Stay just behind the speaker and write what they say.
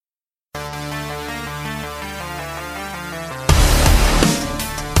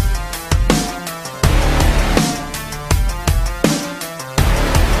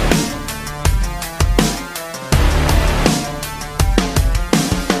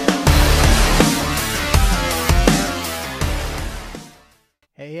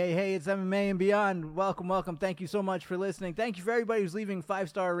It's MMA and beyond. Welcome, welcome. Thank you so much for listening. Thank you for everybody who's leaving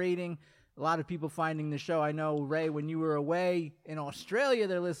 5-star rating. A lot of people finding the show. I know, Ray, when you were away in Australia,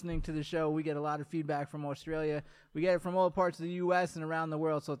 they're listening to the show. We get a lot of feedback from Australia. We get it from all parts of the U.S. and around the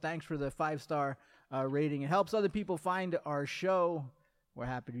world. So thanks for the 5-star rating. It helps other people find our show. We're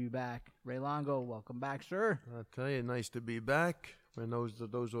happy to be back. Ray Longo, welcome back, sir. I'll tell you, nice to be back. And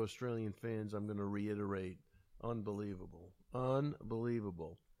those Australian fans, I'm going to reiterate, unbelievable.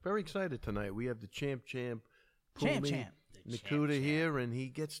 Unbelievable. Very excited tonight. We have the champ, Pumi Nakuda here, and he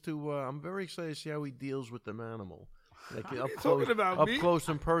gets to, I'm very excited to see how he deals with the animal. Like up close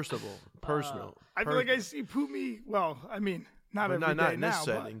and personal. I feel like I see Pumi, well, I mean, not every day not in now, this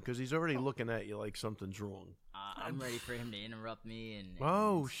setting, because he's already looking at you like something's wrong. I'm ready for him to interrupt me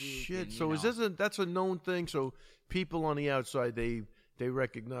and shit! And, so that's a known thing. So people on the outside they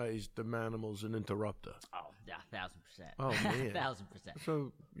recognize the manimal's an interrupter. Oh yeah, 1,000%. Oh man, 1,000%.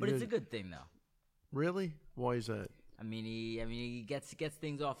 So, but it's a good thing though. Really? Why is that? I mean, he gets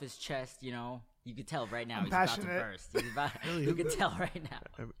things off his chest. You know, you could tell right now I'm he's passionate. about to burst. You can tell right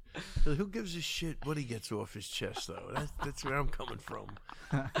now. Who gives a shit what he gets off his chest, though? That's where I'm coming from.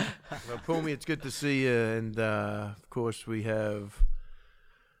 Well, Pumi, it's good to see you. And, of course, we have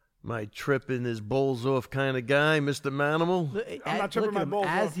my tripping his bowls off kind of guy, Mr. Manimal. I'm not tripping my balls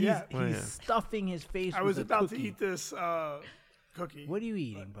as off he's, yet. he's stuffing his face I with was a about cookie. to eat this cookie. What are you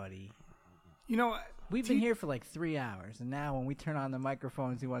eating, buddy? You know, We've been here for like 3 hours, and now when we turn on the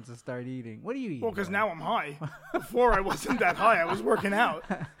microphones, he wants to start eating. What are you eating? well, because buddy? now I'm high. Before I wasn't that high. I was working out.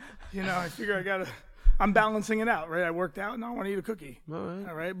 You know, I figure I'm balancing it out, right? I worked out, and I want to eat a cookie. All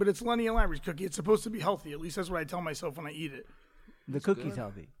right? But it's Lenny and Larry's cookie. It's supposed to be healthy. At least that's what I tell myself when I eat it. The cookie's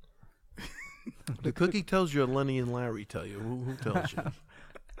healthy. The cookie tells you, or Lenny and Larry tell you. Who tells you?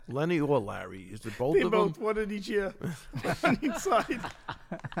 Lenny or Larry? Is it both They of both them? one at each ear, on each side.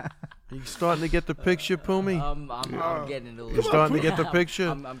 You starting to get the picture, Pumi? I'm getting it a little. You're starting to get the picture?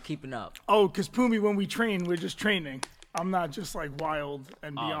 I'm keeping up. Oh, because Pumi, when we train, we're just training. I'm not just like wild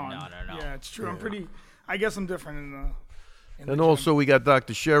and beyond. no. Yeah, it's true. I'm pretty. I guess I'm different in the. And also, we got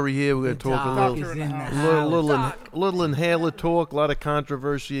Dr. Sherry here. We're going to talk a Doc little. is in the house. Little inhaler talk, a lot of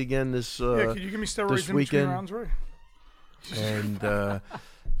controversy again this Yeah, could you give me steroids this in between weekend. rounds, Roy? And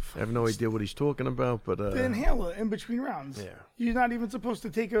I have no idea what he's talking about, but The inhaler in between rounds. Yeah. You're not even supposed to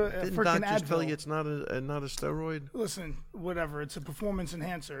take a didn't freaking doctors tell Advil. you it's not a steroid? Listen, whatever. It's a performance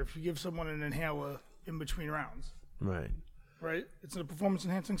enhancer. If you give someone an inhaler in between rounds, Right. right? It's a performance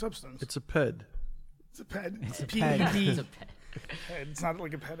enhancing substance. It's a PED. It's a PED. It's a PED. PED. It's a pet. It's not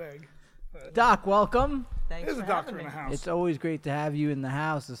like a pet egg. Doc, welcome. Thanks There's for a doctor having in the me. house. It's always great to have you in the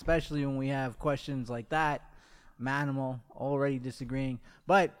house, especially when we have questions like that. Manimal already disagreeing,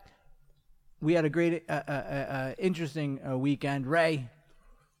 but we had a great, interesting weekend. Ray,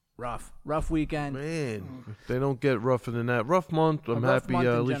 rough weekend. Man, they don't get rougher than that. Rough month. I'm rough happy. month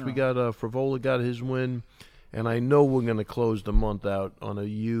in At least we general. got Frivola got his win, and I know we're going to close the month out on a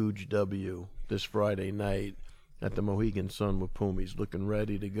huge W this Friday night at the Mohegan Sun with Pumi. He's looking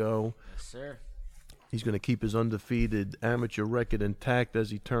ready to go. Yes, sir. He's going to keep his undefeated amateur record intact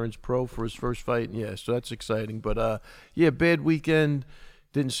as he turns pro for his first fight. Yeah, so that's exciting. But, bad weekend.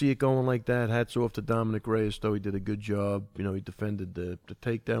 Didn't see it going like that. Hats off to Dominic Reyes, though. He did a good job. You know, he defended the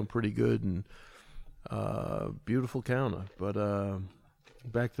takedown pretty good and beautiful counter. But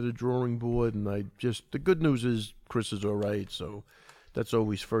back to the drawing board. And the good news is Chris is all right. So that's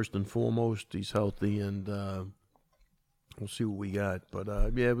always first and foremost. He's healthy, and we'll see what we got. But,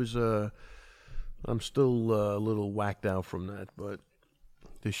 it was I'm still a little whacked out from that, but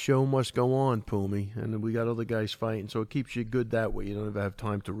the show must go on, Pumi, and we got other guys fighting, so it keeps you good that way. You don't ever have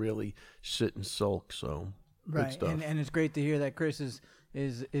time to really sit and sulk. So good Right, stuff. and it's great to hear that Chris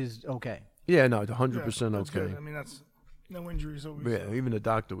is okay. Yeah, no, 100% That's okay. good. I mean, that's no injuries always. Yeah, even the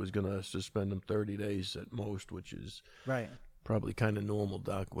doctor was gonna suspend him 30 days at most, which is Right. probably kind of normal.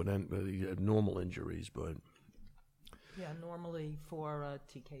 Doc would end normal injuries, but Yeah, normally for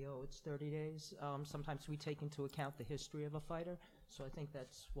TKO it's 30 days. Sometimes we take into account the history of a fighter, so I think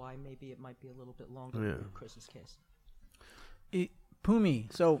that's why maybe it might be a little bit longer in Chris's case.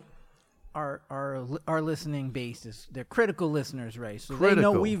 Pumi, so our listening base they're critical listeners, Ray. So they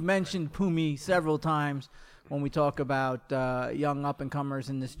Critical. know we've mentioned Pumi several times when we talk about young up-and-comers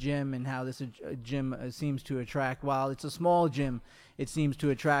in this gym and how this gym seems to attract, while it's a small gym, it seems to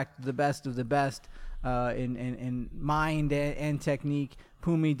attract the best of the best in mind and technique.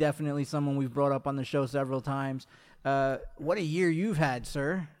 Pumi, definitely someone we've brought up on the show several times. What a year you've had,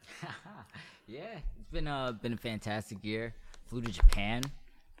 sir. Yeah, it's been a fantastic year. Flew to Japan,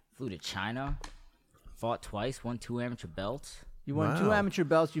 flew to China, fought twice, won 2 amateur belts. You won 2 amateur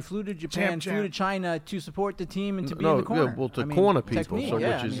belts. You flew to Japan, flew to China to support the team and to be in the corner. Yeah, well, to corner people,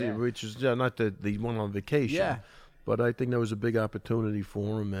 technique, which is not that they went on vacation. Yeah. But I think that was a big opportunity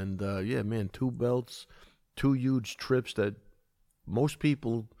for him. And, 2 belts, 2 huge trips that most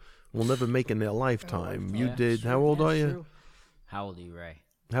people will never make in their lifetime. You did. How old are you? True. How old are you, Ray?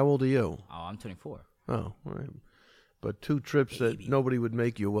 How old are you? Oh, I'm 24. Oh, all right. But 2 trips that nobody would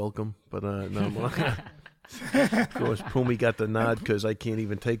make, you're welcome. But no, of course, Pumi got the nod because I can't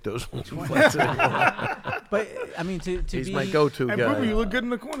even take those flights anymore. But I mean, to He's be my go-to And guy. Pumi, you look good in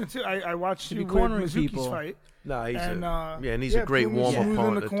the corner too. I watched you be with cornering Mizuki's people. fight. No, he's And he's a great Pumi's warm-up smooth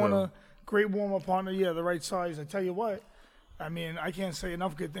partner in the corner, too. great warm-up partner. Yeah, the right size. I tell you what, I mean, I can't say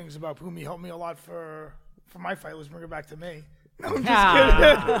enough good things about Pumi. He helped me a lot for my fight. Let's bring it back to me. No, I'm just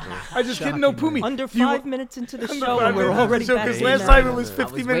kidding. I just kidding. No, Pumi. Under do you- 5 minutes into the Under show, 5 and we're minutes into already the show, back. 'cause in last there. time it was I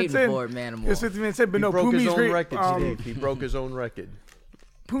 50 was minutes waiting in. for it, Manimal. It was 50 minutes in, but He no, broke his Pumi's own great. record, Steve. He broke his own record.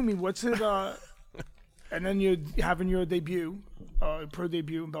 Pumi, what's it? And then you're having your debut, pro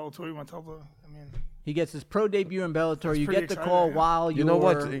debut in Bellator. You want to tell the? I mean, he gets his pro debut in Bellator. You pretty get the exciting, call yeah. while you know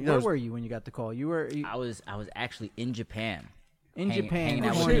what? were. You know, Where were you when you got the call? You were I was actually in Japan. Japan, hanging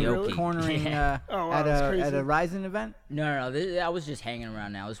out with cornering- Naoki. cornering Oh, wow, at that's a crazy. Ryzen event. No. I was just hanging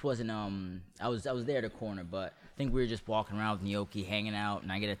around now. This wasn't I was there to corner, but I think we were just walking around with Naoki, hanging out,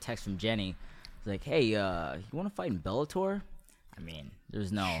 and I get a text from Jenny. It's like, hey, you want to fight in Bellator? I mean,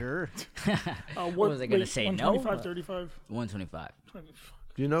 there's no. Sure. What was I gonna say? No. 125, 35. 125.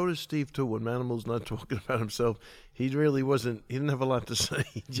 You notice, Steve, too, when Manimal's not talking about himself, he really wasn't. He didn't have a lot to say.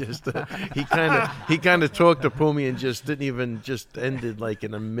 He just he kind of talked to Pumi and just didn't even just ended like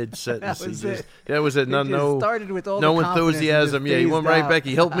in a mid sentence. That was he just it. that was it. He No, just no, started with all no the confidence and enthusiasm. just Yeah, he went phased right out. back.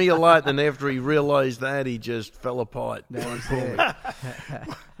 He helped me a lot, and after he realized that, he just fell apart. That was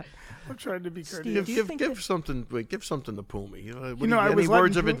it. I'm trying to be courteous. Do you think Give something. Wait, give something to Pumi. I Any was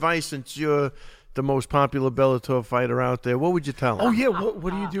words letting of Pumi- advice since you're the most popular Bellator fighter out there? What would you tell him? Oh yeah,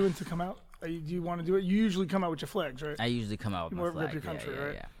 what are you doing to come out? Do you want to do it? You usually come out with your flags, right? I usually come out with You my wanna rep flag. your country, yeah,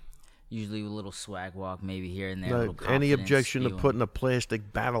 right? yeah. Usually a little swag walk, maybe here and there. No, a little any confidence objection to spewing. putting a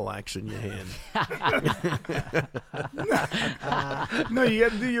plastic battle axe in your hand? No, you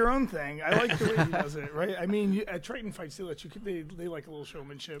got to do your own thing. I like the way he does it, right? I mean, at Triton fights, they let you. They like a little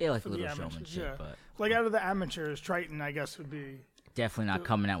showmanship. They like for a the little amateurs, showmanship, yeah. but Like out of the amateurs, Triton, I guess, would be. definitely not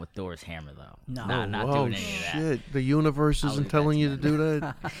coming out with Thor's hammer though. No. not Oh, doing any of that. shit. The universe was isn't a telling you to do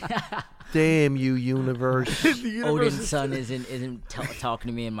that? Damn you, universe. The universe Odin's is, son isn't talking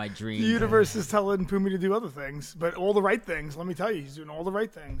to me in my dreams. the universe is telling Pumi to do other things, but all the right things. Let me tell you, he's doing all the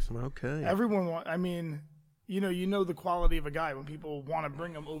right things. Okay. Everyone I mean, you know the quality of a guy when people want to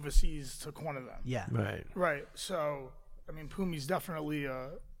bring him overseas to corner them. Yeah. Right. Right. So, I mean, Pumi's definitely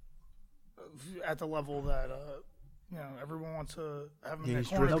at the level that everyone wants to have him in their He's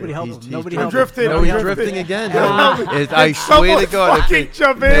corner. Nobody helped him. He's Nobody I'm helped him. drifting. No, I'm he's drifting. drifting again. I swear Someone to God, fucking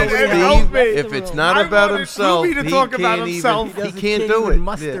jump in No, and help me. if it's not I about wanted himself, Pumi to he talk about can't himself. even. He He can't doesn't do even it.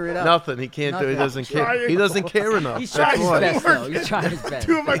 muster it up. Nothing. He can't do. He Nothing. doesn't care. Trying. He doesn't care enough. He's That's trying his why. best though. He's trying his best.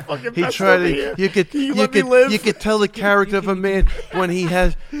 Two of my fucking He best tried over to. here. You could. Can you You let me could. live? You could tell the character of a man when he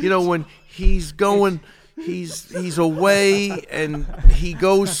has. When he's going. He's away and he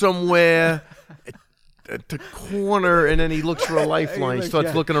goes somewhere to corner, and then he looks for a lifeline. He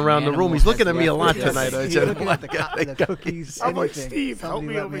starts looking around the room. He's looking at me a lot tonight. I He's said, looking at the cookies. I'm like, anything. Steve, help Somebody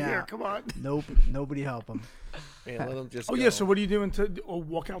me let over here. out. Come on. Nope. Nobody help him. Man, let him just Oh, go. yeah. So, what are you doing to a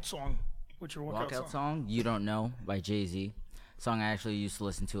walkout song? What's your walkout, Walkout song? song, You Don't Know by Jay-Z. Song I actually used to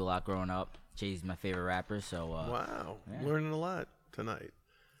listen to a lot growing up. Jay-Z's my favorite rapper, so Wow, Yeah. learning a lot tonight.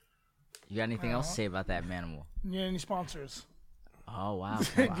 you got anything else to say about that, Manimal? Yeah, any sponsors? Oh, wow.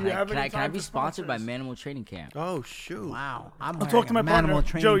 Do you have can any I time be for sponsored by sponsors? Manimal Training Camp? Oh shoot! Wow. I'm I'll talk to my wearing a partner. Manimal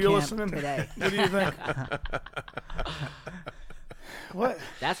training Joe, you're camp listening? today. What do you think? What?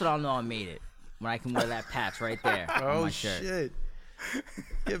 That's what I'll know I made it. When I can wear that patch right there on Oh my shirt. shit!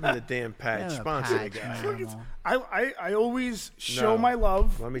 Give him the damn patch. Yeah, Sponsor the patch, guy. Manimal. I always show No. my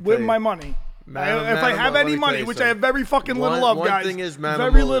love Let me tell with you. my money. If I have let any me tell money, you which I something. have very fucking little One of, guys, thing is,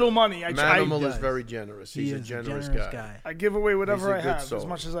 very little money. I Manimal is does. very generous. He's He a is generous generous guy. I give away whatever He's a I good have soul. as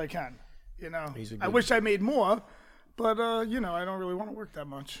much as I can. He's a I good- wish I made more, but I don't really want to work that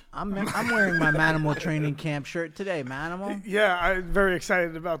much. I'm wearing my Manimal training camp shirt today. Manimal. Yeah, I'm very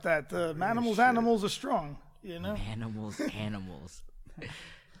excited about that. The animals are strong. Animals.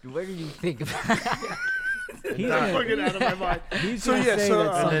 Where did you think about He's Fuck it out of my mind. He's So, gonna yeah, say so, that and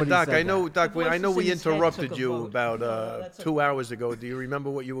And somebody then, Doc, said I know, that. Doc, I know voices we in his head interrupted took a you vote. about That's 2 hours ago. Do you remember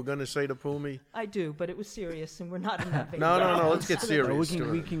what you were going to say to Pumi? I do, but it was serious, and we're not in that phase. No. Let's get No, serious.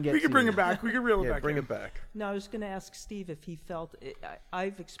 we can get. We can bring it serious. back. We can reel it Yeah, back. bring in. it back. No, I was going to ask Steve if he felt.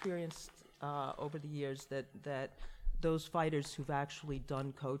 I've experienced over the years that those fighters who've actually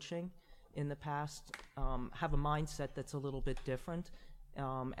done coaching in the past have a mindset that's a little bit different,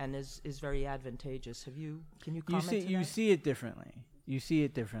 and is very advantageous. Can you comment? You see it differently. You see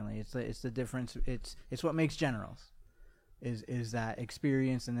it differently. It's the difference. It's what makes generals. Is that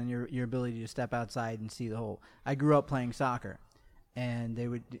experience and then your ability to step outside and see the whole. I grew up playing soccer,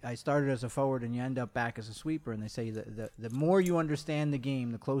 and I started as a forward, and you end up back as a sweeper. And they say that the more you understand the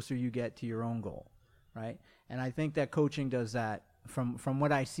game, the closer you get to your own goal, right? And I think that coaching does that. From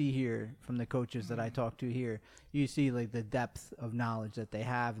what I see here, from the coaches that I talk to here, you see like the depth of knowledge that they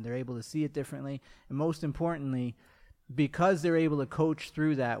have, and they're able to see it differently. And most importantly, because they're able to coach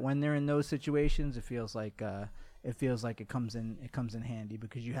through that, when they're in those situations, it feels like it comes in handy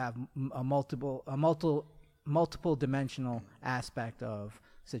because you have a multiple dimensional aspect of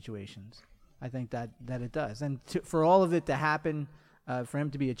situations. I think that it does, and for all of it to happen, for him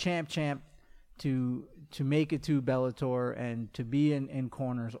to be a champ, to make it to Bellator and to be in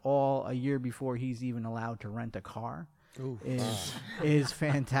corners all a year before he's even allowed to rent a car is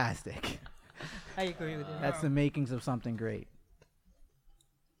fantastic. I agree with you. That's the makings of something great.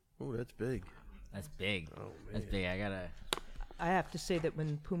 Oh, that's big. That's big. Oh, man. That's big. I have to say that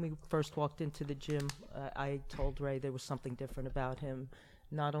when Pumi first walked into the gym, I told Ray there was something different about him,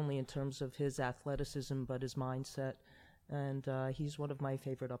 not only in terms of his athleticism but his mindset. And he's one of my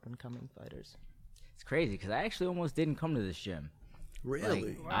favorite up-and-coming fighters. It's crazy because I actually almost didn't come to this gym. Really?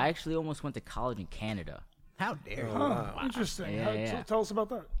 Like, I actually almost went to college in Canada. How dare you? Huh, interesting. Yeah. Tell us about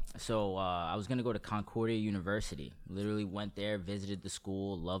that. So I was going to go to Concordia University. Literally went there, visited the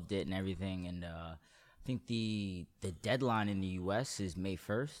school, loved it and everything. And I think the deadline in the U.S. is May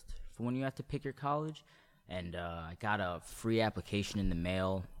 1st for when you have to pick your college. And I got a free application in the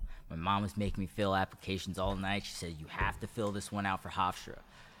mail. My mom was making me fill applications all night. She said, you have to fill this one out for Hofstra.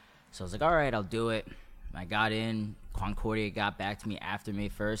 So I was like, all right, I'll do it. I got in. Concordia got back to me after May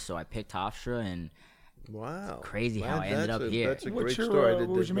 1st, so I picked Hofstra, and Wow. crazy how I ended up here. That's a What's great your, story. I what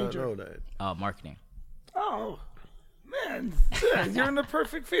was did your not major? know that. Marketing. Oh, man. Yeah, you're in the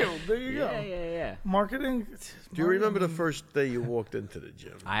perfect field. There you go. Yeah. Marketing. Do you remember the first day you walked into the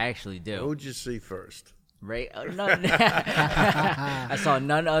gym? I actually do. Who'd you see first? Ray, I saw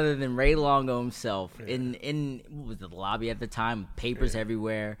none other than Ray Longo himself in what was the lobby at the time, papers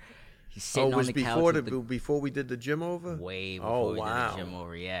everywhere. He's sitting on the couch. Before we did the gym over? Way before we did the gym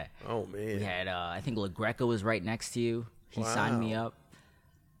over, yeah. Oh, man. We had, I think LaGreca was right next to you. He signed me up.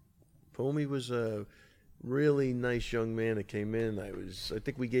 Pumi was a really nice young man that came in. I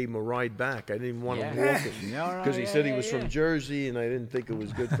think we gave him a ride back. I didn't even want him walking because he said he was from Jersey, and I didn't think it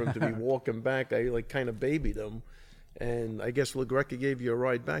was good for him to be walking back. I kind of babied him, and I guess LaGreca gave you a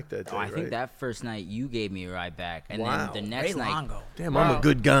ride back that day, I right? think that first night you gave me a ride back, and Wow. then the next night. Damn, I'm a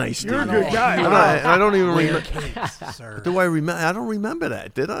good guy, Steve. You're a good guy. I don't even remember. Sir. Do I remember? I don't remember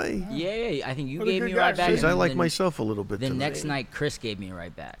that. Did I? Yeah, I think you What a gave good me a ride guy. back. Jeez, I and like then myself a little bit. The tonight. next night, Chris gave me a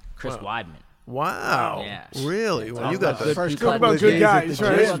ride back. Chris Weidman. Wow. Yeah. Really? Well, you got the First Talk about good guys,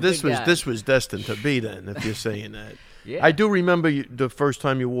 right? This was destined to be then, if you're saying that. Yeah. I do remember the first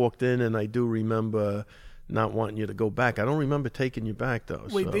time you walked in, and I do remember not wanting you to go back. I don't remember taking you back though.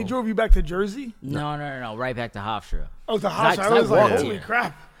 Wait, so. they drove you back to Jersey? No. Right back to Hofstra. Oh, the 'Cause house. I 'cause was like, walked holy here.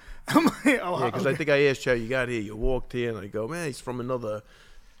 crap. I'm like, oh, Yeah, because I think I asked you how you got here. You walked here, and I go, man, he's from another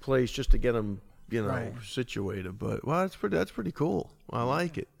place, just to get him, Right. situated. But well, that's pretty cool. I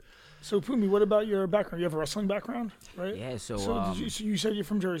like it. So, Pumi, what about your background? You have a wrestling background, right? Yeah, so, So you said you're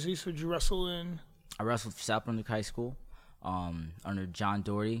from Jersey. So did you wrestle in? I wrestled for South Brunswick High School under John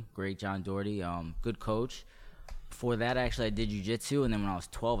Doherty, great John Doherty, good coach. Before that, actually, I did jiu-jitsu, and then when I was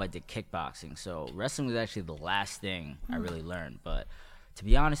 12, I did kickboxing. So wrestling was actually the last thing I really learned. But to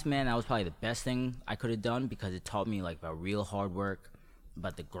be honest, man, that was probably the best thing I could have done because it taught me, like, about real hard work,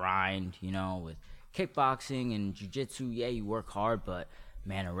 about the grind, with kickboxing and jiu-jitsu. Yeah, you work hard, but,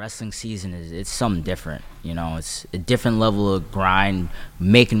 man, a wrestling season it's something different. It's a different level of grind,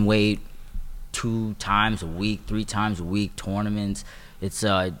 making weight 2 times a week, 3 times a week, tournaments. It's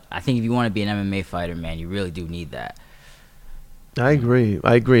I think if you want to be an MMA fighter, man, you really do need that. I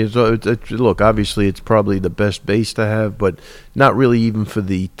agree. So look, obviously, it's probably the best base to have, but not really even for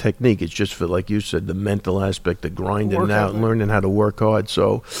the technique. It's just for, like you said, the mental aspect of grinding Work out ethic. and learning how to work hard.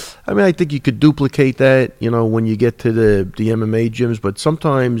 So, I mean, I think you could duplicate that, when you get to the MMA gyms, but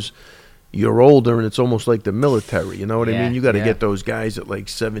sometimes you're older and it's almost like the military. You know what I Yeah, mean? You got to yeah. get those guys at like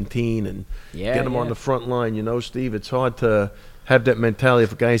 17 and Yeah, get them on yeah. the front line. You know, Steve, it's hard to have that mentality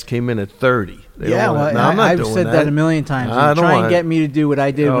if guys came in at 30. They Yeah, don't wanna- well, No, I'm not I've doing said that a million times. I You don't try and want- get me to do what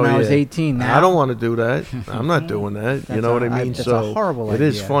I did when I was 18. Now I don't want to do that. I'm not doing that. You That's know what I a- mean? that's a So horrible it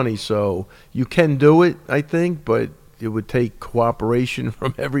is idea. funny. So you can do it, I think, but it would take cooperation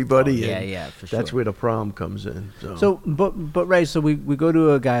from everybody. Yeah, and yeah, for sure. That's where the problem comes in. So, but Ray, so we go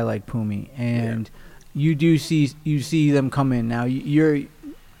to a guy like Pumi, and you see them come in. Now you're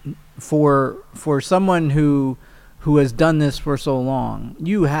for someone who has done this for so long,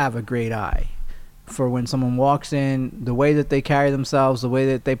 you have a great eye for when someone walks in, the way that they carry themselves, the way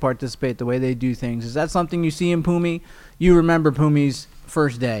that they participate, the way they do things. Is that something you see in Pumi? You remember Pumi's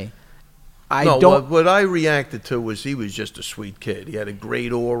first day. What I reacted to was he was just a sweet kid. He had a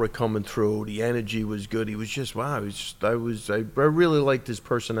great aura coming through. The energy was good. He was just wow. I really liked his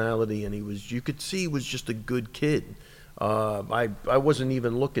personality, and you could see he was just a good kid. I wasn't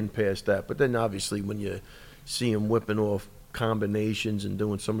even looking past that. But then obviously when you see him whipping off combinations and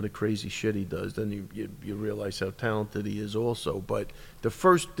doing some of the crazy shit he does, then you realize how talented he is also. But the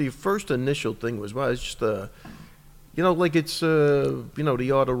first initial thing was wow, it's just like it's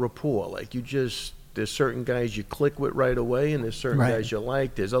the art of rapport. Like there's certain guys you click with right away, and there's certain Right. guys you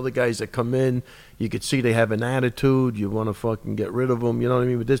like. There's other guys that come in, you could see they have an attitude. You want to fucking get rid of them. You know what I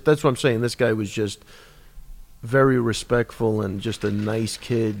mean? But that's what I'm saying. This guy was just very respectful and just a nice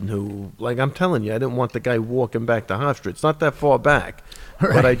kid who, like I'm telling you, I didn't want the guy walking back to Hofstra. It's not that far back,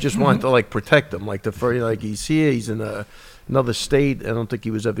 but I just wanted to like protect him. Like he's here, he's in another state. I don't think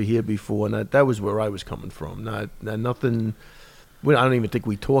he was ever here before, and that was where I was coming from. Not nothing. I don't even think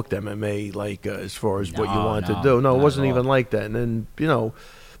we talked MMA like as far as what you No, wanted to no, do. No, it not wasn't at all. even like that. And then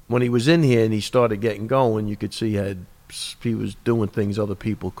when he was in here and he started getting going, you could see he was doing things other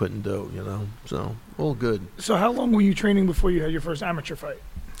people couldn't do. So all good. So how long were you training before you had your first amateur fight?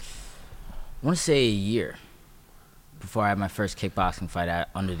 I want to say a year before I had my first kickboxing fight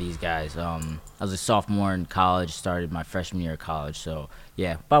under these guys. I was a sophomore in college, started my freshman year of college. So,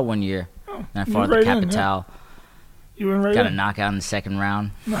 yeah, about 1 year. Oh, And I you fought were at the right in, yeah. Capital. You went right Got a in. knockout in the second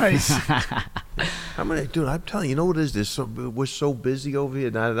round. Nice. Dude, I'm telling you, what it is? We're so busy over here.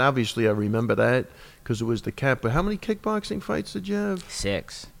 And obviously, I remember that because it was the cap. But how many kickboxing fights did you have?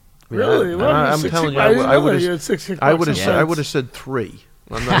 6. Really? Well, I'm six telling you, kick- I didn't I know would that you have. had 6 I would kickboxing have. I would fights. have said 3.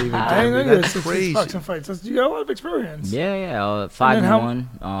 I'm not even. I didn't know you had That's 6 crazy. kickboxing fights. You got a lot of experience. Yeah. 5 then and how-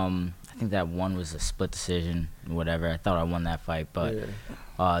 1. I think that one was a split decision, whatever. I thought I won that fight, but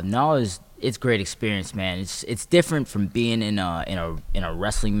no, it's great experience, man. It's different from being in a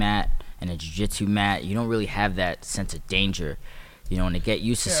wrestling mat and a jiu-jitsu mat. You don't really have that sense of danger, and to get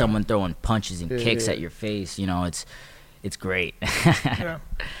used to Yeah. someone throwing punches and kicks yeah. at your face, it's great. Yeah.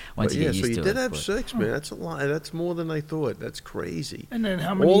 Once But you yeah, get used so you to did it. have but- 6, man. That's a lot. That's more than I thought. That's crazy. And then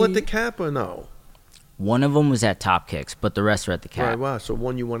how many? All at the cap or no? One of them was at Top Kicks, but the rest are at the cap. Right. Wow. So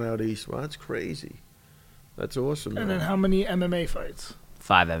one you went out east. Wow, that's crazy. That's awesome. And man. then how many MMA fights?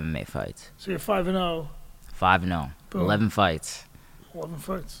 5 MMA fights. So you're 5-0, 5-0. Boom. 11 fights. 11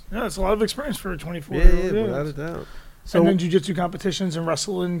 fights. Yeah, it's a lot of experience for a 24 Yeah, year old. yeah, without a doubt. And then jiu-jitsu competitions and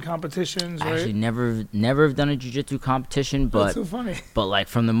wrestling competitions, I right? actually never have done a jiu-jitsu competition, but That's so funny. But like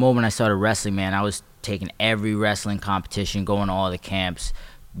from the moment I started wrestling, man, I was taking every wrestling competition, going to all the camps,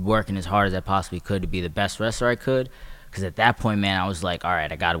 working as hard as I possibly could to be the best wrestler I could. Because at that point, man, I was like, all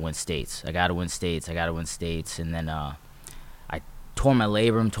right, I got to win states. I got to win states. And then I tore my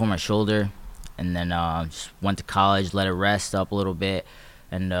labrum, tore my shoulder, and then just went to college, let it rest up a little bit,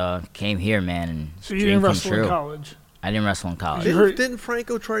 and came here, man. And So you dream didn't come wrestle true. in college? I didn't wrestle in college. You heard- Didn't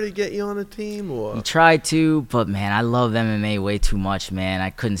Franco try to get you on a team or? He tried to, but man, I love MMA way too much, man.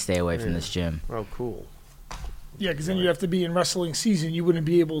 I couldn't stay away from this gym. Oh, cool. Yeah, because then you have to be in wrestling season. You wouldn't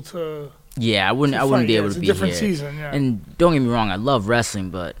be able to. Yeah, I wouldn't fight. be Yeah, able it's to a be different here. season, yeah. And don't get me wrong, I love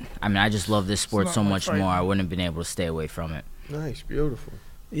wrestling, but I mean, I just love this sport not so like much fighting. more. I wouldn't have been able to stay away from it. Nice, beautiful.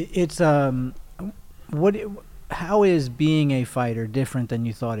 It's how is being a fighter different than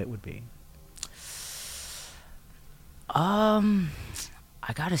you thought it would be?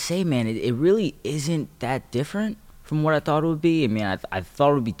 I gotta say, man, it really isn't that different from what I thought it would be. I mean, I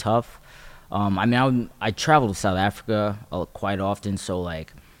thought it would be tough. I mean, I traveled to South Africa quite often, so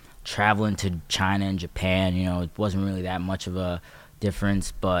like traveling to China and Japan, it wasn't really that much of a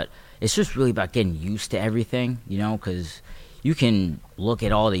difference. But it's just really about getting used to everything, because you can look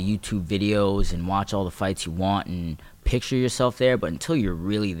at all the YouTube videos and watch all the fights you want and picture yourself there, but until you're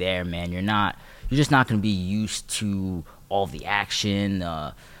really there, man, you're just not going to be used to all the action,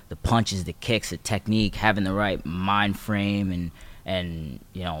 the punches, the kicks, the technique, having the right mind frame and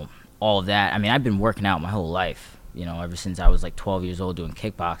all of that. I mean, I've been working out my whole life, you know, ever since I was like 12 years old doing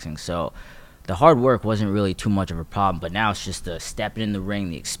kickboxing. So the hard work wasn't really too much of a problem, but now it's just the stepping in the ring,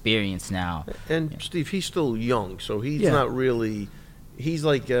 the experience now. And Steve, he's still young, so he's Yeah. not really. He's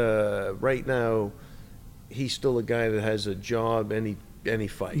like right now, he's still a guy that has a job and he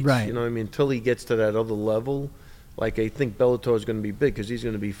fights. Right. You know what I mean? Until he gets to that other level, like I think Bellator is going to be big because he's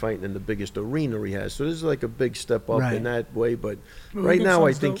going to be fighting in the biggest arena he has. So this is like a big step up Right. in that way. But Well, right that now,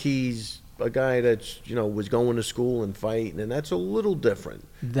 I sounds think dope. he's a guy that's was going to school and fighting, and that's a little different.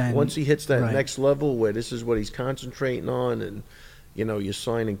 Then Once he hits that right. next level where this is what he's concentrating on, and you're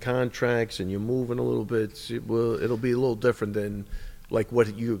signing contracts and you're moving a little bit, it'll be a little different than like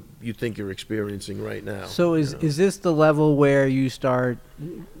what you think you're experiencing right now. So is this the level where you start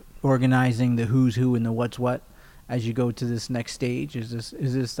organizing the who's who and the what's what as you go to this next stage? Is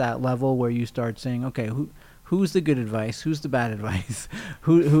this that level where you start saying, okay, who's the good advice, who's the bad advice,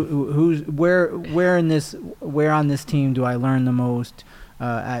 who's where on this team do I learn the most?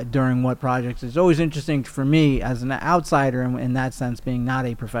 During what projects? It's always interesting for me as an outsider in that sense, being not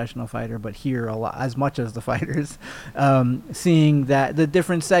a professional fighter, but here a lot as much as the fighters, seeing that the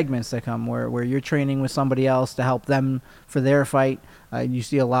different segments that come where you're training with somebody else to help them for their fight. You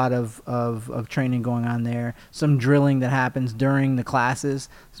see a lot of training going on there. Some drilling that happens during the classes.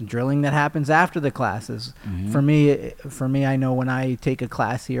 Some drilling that happens after the classes. Mm-hmm. For me, I know when I take a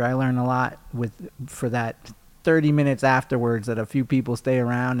class here, I learn a lot for that 30 minutes afterwards that a few people stay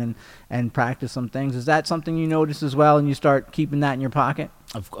around and practice some things. Is that something you notice as well and you start keeping that in your pocket?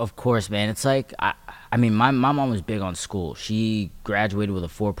 Of course, man. It's like, I mean, my mom was big on school. She graduated with a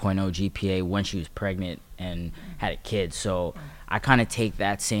 4.0 GPA when she was pregnant and had a kid. So I kind of take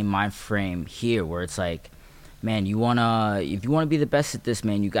that same mind frame here where it's like, man, if you wanna be the best at this,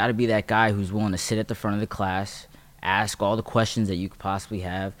 man, you got to be that guy who's willing to sit at the front of the class, ask all the questions that you could possibly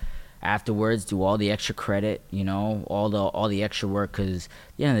have. Afterwards, do all the extra credit, all the extra work, because at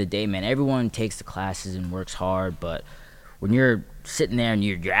the end of the day, man, everyone takes the classes and works hard, but when you're sitting there and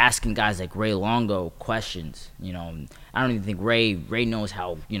you're asking guys like Ray Longo questions, I don't even think Ray knows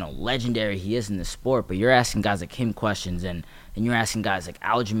how, legendary he is in the sport, but you're asking guys like him questions, and you're asking guys like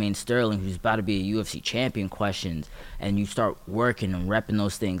Aljamain Sterling, who's about to be a UFC champion, questions, and you start working and repping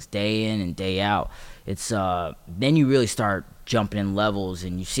those things day in and day out. It's then you really start jumping in levels,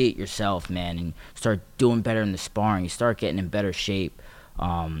 and you see it yourself, man, and start doing better in the sparring. You start getting in better shape.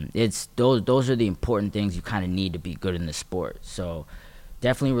 It's those are the important things you kind of need to be good in the sport. So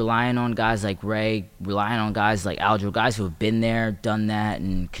definitely relying on guys like Ray, relying on guys like Aljo, guys who have been there, done that,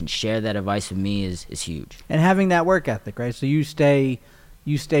 and can share that advice with me is huge. And having that work ethic, right? So you stay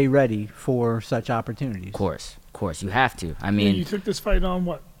ready for such opportunities. Of course, you have to. I Yeah, mean, you took this fight on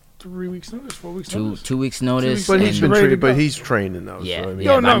what? 3 weeks notice, 4 weeks notice. 2 weeks notice. But he's he's been been ready to go. but he's training though. Yeah, So, I mean,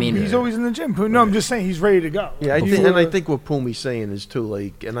 yeah. No, I mean, he's always in the gym. No, I'm just saying he's ready to go. Yeah, I Before- think what Pumi's saying is too,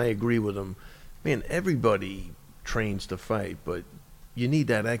 like, and I agree with him. Man, everybody trains to fight, but you need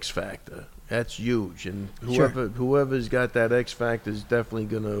that X factor. That's huge, and whoever's got that X factor is definitely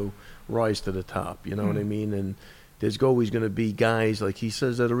going to rise to the top. You know what I mean? And there's always going to be guys like he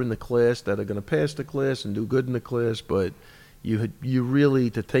says that are in the class that are going to pass the class and do good in the class, but you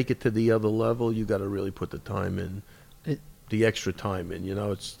really, to take it to the other level, you got to really put the time in, the extra time in.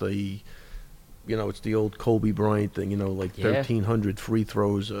 It's the old Kobe Bryant thing. Like 1,300 free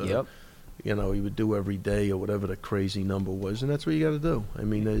throws. Yep. He would do every day or whatever the crazy number was, and that's what you got to do. I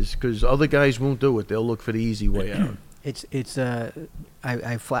mean, because other guys won't do it; they'll look for the easy way out.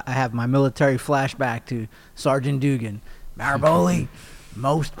 I have my military flashback to Sergeant Dugan, Maraboli.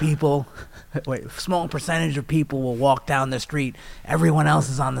 Most people, small percentage of people will walk down the street. Everyone else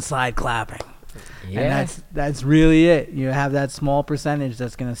is on the side clapping. Yeah. And that's really it. You have that small percentage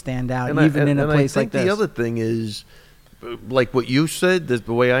that's going to stand out, even in a place like this. The other thing is, like what you said,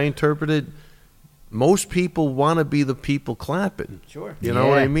 the way I interpret it, most people want to be the people clapping. Sure. You know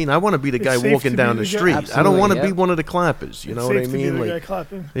what I mean? I want to be the guy safe walking to down be the the guy. street. I Absolutely, don't want to be yep. one of the clappers. You know what I Safe to be mean? the Like, guy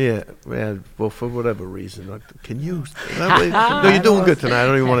clapping. yeah, man. Well, for whatever reason, can you? No, you're doing good tonight. I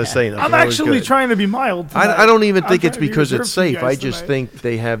don't even want to say nothing. I'm That was actually good. trying to be mild. I don't even I'm think trying it's to be because it's reserved for you safe. I guys just tonight. think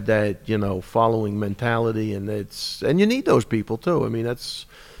they have that, following mentality, and you need those people too. I mean, that's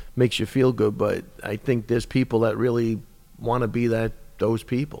makes you feel good. But I think there's people that really want to be those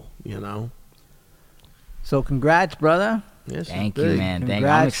people. So congrats, brother. Yes, Thank you, big. man. Thank you.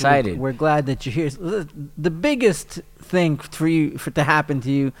 Congrats. I'm excited. We're glad that you're here. The biggest thing for you to happen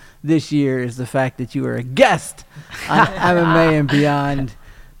to you this year is the fact that you are a guest on MMA and Beyond.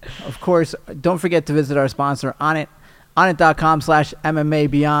 Of course, don't forget to visit our sponsor, Onnit, onnit.com/MMA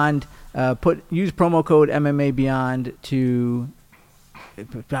Beyond. Use promo code MMA Beyond to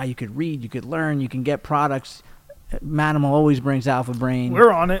you could read, you could learn, you can get products. Manimal always brings Alpha Brain.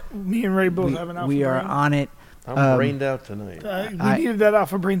 We're on it. Me and Ray both have an Alpha Brain. We are on it. I'm brained out tonight. We needed that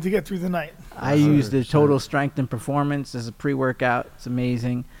Alpha Brain to get through the night. I use the Total Strength and Performance as a pre-workout. It's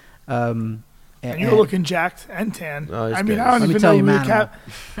amazing. And you're looking jacked and tan. Oh, I mean, good. I don't Let me even tell know you, who the Manimal.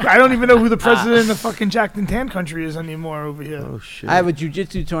 I don't even know who the president of fucking jacked and tan country is anymore over here. Oh shit! I have a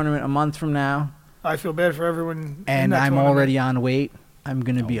jiu-jitsu tournament a month from now, I feel bad for everyone. in and that I'm tournament. already on weight. I'm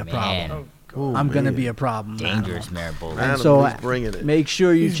gonna be a man. problem. Oh, I'm gonna man. be a problem. Dangerous Maribol. Man, so, he's bringing it. Make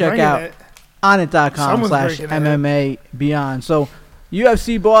sure you He's check bringing out it. onit.com Someone's breaking it. /MMA Beyond. So,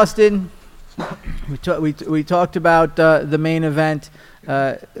 UFC Boston. We talked about the main event.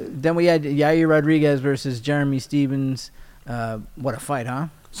 Then we had Yair Rodriguez versus Jeremy Stevens. What a fight, huh?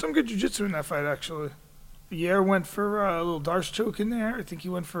 Some good jiu-jitsu in that fight, actually. Yair went for a little Darce choke in there. I think he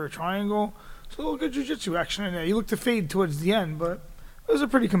went for a triangle. So a little good jiu-jitsu action in there. He looked to fade towards the end, but it was a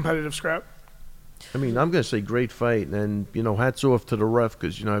pretty competitive scrap. I mean, I'm gonna say great fight, and hats off to the ref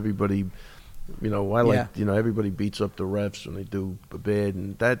because everybody, I like everybody beats up the refs when they do bad,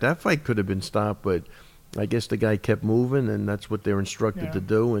 and that fight could have been stopped, but I guess the guy kept moving, and that's what they're instructed to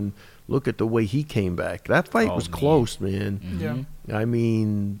do. And look at the way he came back. That fight was close, man. Yeah. I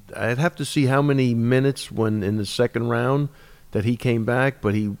mean, I'd have to see how many minutes when in the second round that he came back,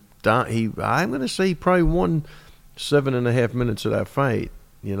 but I'm going to say he probably won 7.5 minutes of that fight.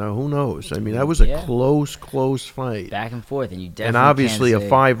 Who knows? I mean, that was a close fight. Back and forth, and you definitely And obviously a can't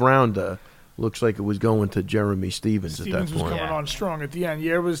say- 5-rounder looks like it was going to Jeremy Stevens at Stevens that was point. coming on strong at the end.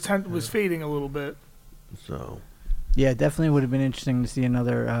 Yair was fading a little bit. So, Yeah, definitely would have been interesting to see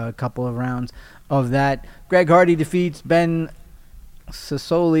another couple of rounds of that. Greg Hardy defeats Ben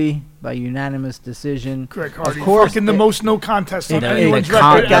Sassoli by unanimous decision. Greg Hardy, Of course, fucking the most no contest on it- anyone's it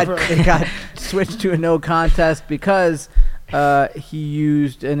record got- ever. It got switched to a no contest because he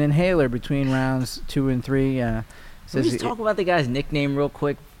used an inhaler between rounds 2 and 3. Can Says we just talk about the guy's nickname real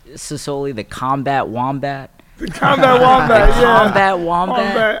quick? Sassoli, the Combat Wombat. The Combat Wombat, yeah. Combat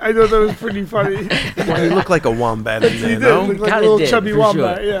Wombat. I thought that was pretty funny. well, he looked like a wombat in He there, did no? look like a Kinda little did, chubby for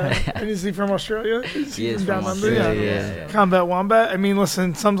wombat, sure. yeah. And is he from Australia? He is down from under? Australia, yeah. Combat Wombat. I mean,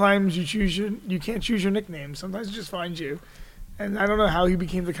 listen. Sometimes you can't choose your nickname. Sometimes it just finds you. And I don't know how he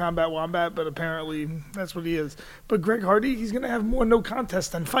became the Combat Wombat, but apparently that's what he is. But Greg Hardy, he's gonna have more no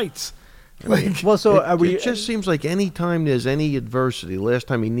contest than fights. Like, well, so are we? It just seems like any time there's any adversity, last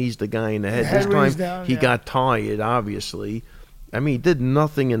time he knees the guy in the head, this head raised time down, he yeah. got tired, obviously. I mean, he did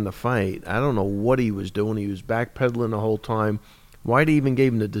nothing in the fight. I don't know what he was doing. He was backpedaling the whole time. Why they even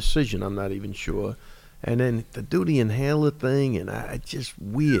gave him the decision, I'm not even sure. And then to do the inhaler thing, and it's just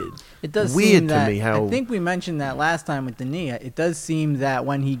weird. It does weird seem to that, me how I think we mentioned that last time with the knee. It does seem that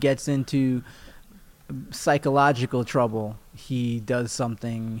when he gets into psychological trouble, he does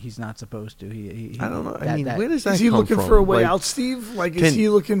something he's not supposed to. I don't know. I mean, where does that is he come looking from? for a way Like, out, Steve? Like, is he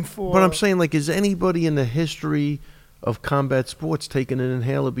looking for? But I'm saying, like, is anybody in the history of combat sports taking an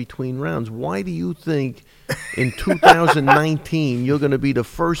inhaler between rounds? Why do you think in 2019 you're going to be the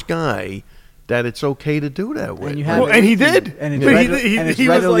first guy that it's okay to do that with? And you Like, have Well, and he did. and it's, But it's he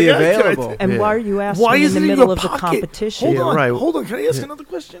was readily like, "Yeah, can I available. And Yeah. why are you asking Why in isn't the he in middle the of the pocket? competition? Hold Yeah, on, right. hold on. Can I ask another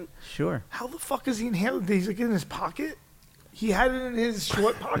question? Sure. How the fuck is he inhaling? He's like in his pocket. He had it in his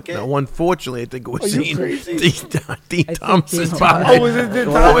short pocket. No, unfortunately, I think it was Are you in crazy? Dean think Thomas's Dean pocket. Oh, was it in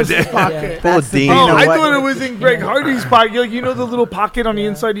Thomas's Yeah. pocket? Poor That's the Dean. Oh, Dana I White- thought it was in Greg Hardy's pocket. Like, you know the little pocket on the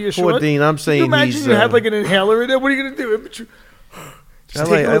inside of your Poor short? Dean. I'm Can you saying imagine he's. you had like an inhaler in there? What are you going to do? Just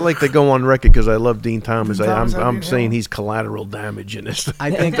I take a- like to go on record because I love Dean Thomas. Dean Thomas had I'm the saying inhaler? he's collateral damage in this.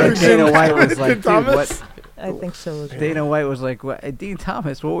 I think that Dana White was like, dude, Thomas? what? I think so as well. Dana White was like, what? Dean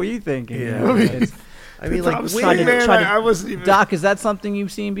Thomas, what were you thinking? You Yeah. know, it's- I mean, like, Thomas, trying to- man, trying to- I wasn't even. Doc, is that something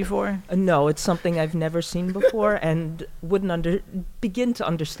you've seen before? No, it's something I've never seen before and wouldn't begin to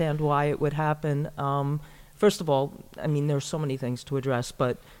understand why it would happen. First of all, I mean, there's so many things to address,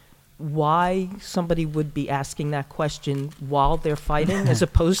 but why somebody would be asking that question while they're fighting as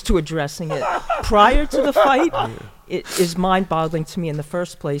opposed to addressing it prior to the fight, it is mind-boggling to me in the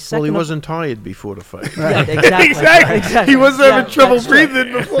first place. well, he Second of- wasn't tired before the fight. Yeah, exactly. Exactly. He wasn't Yeah, having trouble that's right.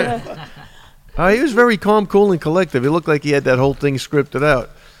 breathing before. He was very calm, cool, and collective. He looked like he had that whole thing scripted out.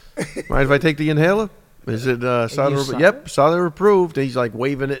 Mind if I take the inhaler? Is it solder? solder? Yep, solder approved. He's like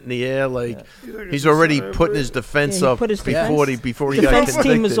waving it in the air, like he's already putting his defense Yeah, he up put his before defense- he got defense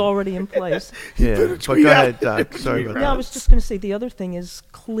convicted. team is already in place. Yeah, but go ahead, Doc. Sorry about Yeah, I that. was just going to say the other thing is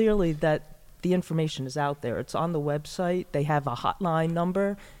clearly that the information is out there. It's on the website. They have a hotline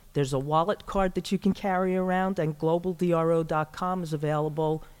number. There's a wallet card that you can carry around, and globaldro.com is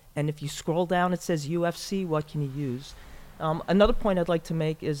available. And if you scroll down, it says UFC. What can you use? Another point I'd like to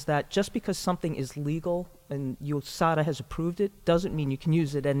make is that just because something is legal and USADA has approved it, doesn't mean you can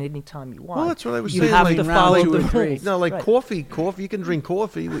use it at any time you want. Well, that's what I was You saying. have like, to round follow 2 the and 3. rules. No, like Right. coffee, you can drink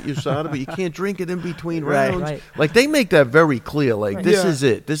coffee with your soda, but you can't drink it in between Right. rounds. Right. Like they make that very clear. Like this Yeah. is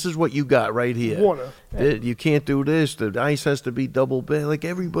it. This is what you got right here. Water. You can't do this. The ice has to be double bed. Like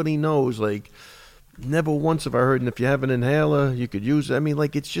everybody knows. Like never once have I heard. And if you have an inhaler, you could use it. I mean,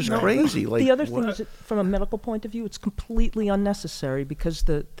 like it's just crazy. Like the other thing what- is, that from a medical point of view, it's completely unnecessary because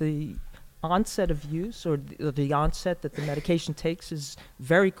the onset of use or the onset that the medication takes is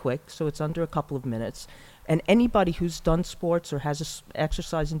very quick, so it's under a couple of minutes. And anybody who's done sports or has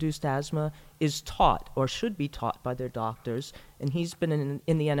exercise-induced asthma is taught or should be taught by their doctors, and he's been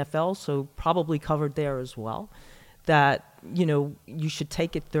in the NFL, so probably covered there as well, that, you know, you should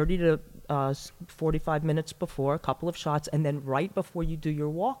take it 30 to 45 minutes before, a couple of shots, and then right before you do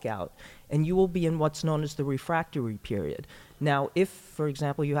your walkout, and you will be in what's known as the refractory period. Now, if, for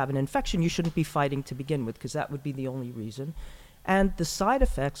example, you have an infection, you shouldn't be fighting to begin with, because that would be the only reason. And the side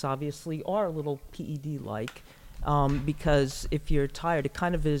effects, obviously, are a little PED-like, because if you're tired, it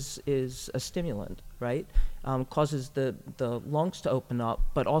kind of is a stimulant, right? Causes the lungs to open up,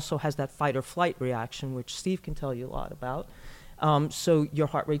 but also has that fight or flight reaction, which Steve can tell you a lot about. So your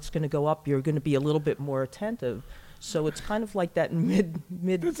heart rate's going to go up. You're going to be a little bit more attentive. So it's kind of like that mid.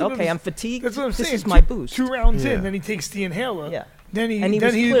 That's what Okay, I'm- I'm fatigued. That's what I'm this saying. is my boost. 2 rounds Yeah. in, then he takes the inhaler. Yeah. Then he And he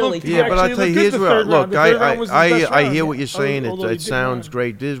was clearly looked, he Yeah, but I'll actually tell you, looked here's good the where, third look, round. The third round was his best I round, hear yeah. what you're saying. Although he It did sounds run.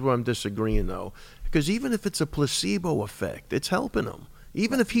 great. This is where I'm disagreeing, though. Because even if it's a placebo effect, it's helping him.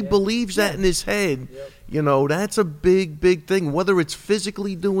 Even if he believes that in his head, you know, that's a big, big thing. Whether it's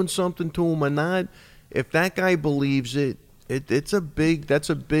physically doing something to him or not, if that guy believes it, that's a big There's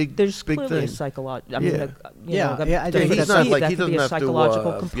big clearly thing. a psychological. I Yeah. mean, Yeah, that- yeah, I that think could that's- He's not be- like that he could be doesn't a have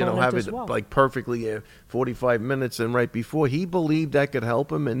psychological to, component have as it well. like perfectly 45 minutes and right before. He believed that could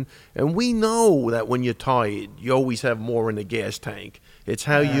help him, and we know that when you're tired, you always have more in the gas tank. It's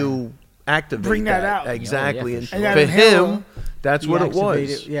how you activate Bring that out. exactly. Yeah, and for sure. And for that inhaler- him, that's He what it activated-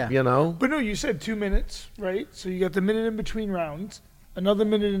 was. yeah. You know. But no, you said 2 minutes, right? So you got the minute in between rounds, another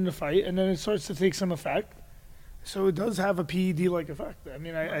minute in the fight, and then it starts to take some effect. So it does have a PED-like effect. I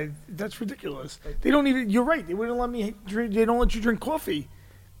mean, I that's ridiculous. They don't even. You're right. They wouldn't let me drink. They don't let you drink coffee.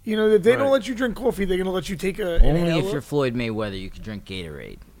 You know, if they don't Right. let you drink coffee, they're gonna let you take a Only inhaler. if you're Floyd Mayweather, you can drink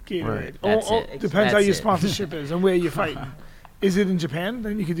Gatorade. Gatorade. Right. That's it. Depends how That's your it. sponsorship is and where you're fighting. Is it in Japan?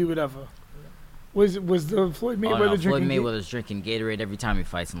 Then you can do whatever. Was the Floyd Oh, Mayweather no, Floyd drinking? Mayweather's drinking Gatorade every time he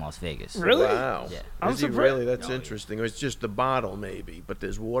fights in Las Vegas. Really? Wow. Yeah. I'm Is he surprised. really? That's interesting. Or it's just the bottle, maybe, but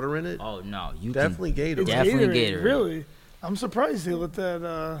there's water in it. Oh no, you Definitely Gatorade. It's Definitely Gatorade. Gatorade. Really? I'm surprised they let that.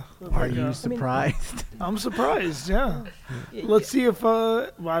 Let Are that you go. surprised? I'm surprised. Yeah. Y- Let's see if. Well,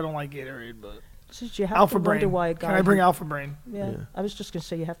 I don't like Gatorade, but Just you have Alpha to wonder Brain. why a guy. Can I bring who- Alpha Brain? Yeah, Yeah. I was just gonna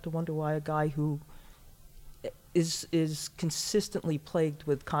say you have to wonder why a guy who is consistently plagued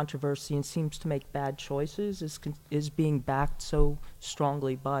with controversy and seems to make bad choices is being backed so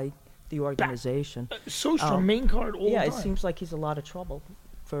strongly by the organization. So strong, Um, main card all Yeah, the it time. seems like he's a lot of trouble.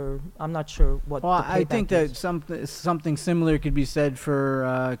 I'm not sure what. Well, the I think payback that is. something similar could be said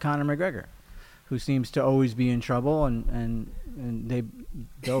for Conor McGregor, who seems to always be in trouble, and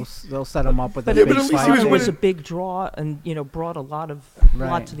they'll set him up with But a Yeah, big but at least fight. he was Conor was a winning. big draw, and brought a lot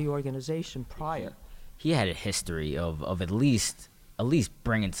Right. to the organization prior. He had a history of at least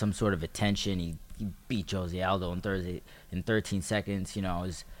bringing some sort of attention. He beat Jose Aldo in 13 seconds. You know,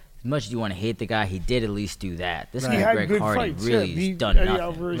 as much as you want to hate the guy, he did at least do that. This Right. He guy, had Greg good Hardy, fights. really yeah, has beat done Eddie nothing.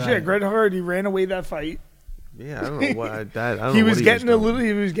 Alvarez. Right. Yeah, Greg Hardy ran away that fight. Yeah, I don't know why. I don't He know was what getting a doing. little.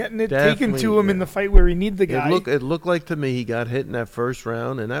 He was getting it taken Definitely, to him in yeah. the fight where he needed the guy. It looked like to me he got hit in that first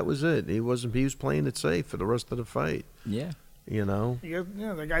round, and that was it. He was playing it safe for the rest of the fight. Yeah. You know.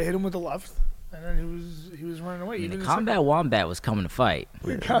 The guy hit him with the left, and then he was running away. I mean, Even the the second- Combat Wombat was coming to fight.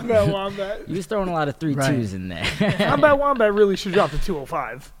 Combat Wombat. He was throwing a lot of 3-2s Right. in there. Combat Wombat really should drop to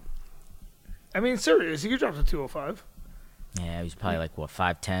 205. I mean, serious. He could drop to 205. Yeah, he was probably like, what,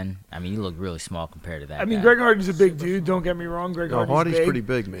 5'10"? I mean, he looked really small compared to that I mean, guy. Greg Hardy's a big dude. Don't get me wrong. Greg No, Hardy's Hardy's pretty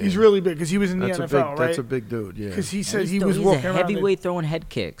big, man. He's really big because he was in the That's NFL, right? That's a big dude. Yeah. Because he And said he's he still- was he's walking a around. heavyweight throwing head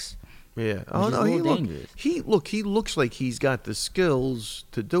kicks. Yeah. Which Oh is no, a he little look. dangerous. He looks like he's got the skills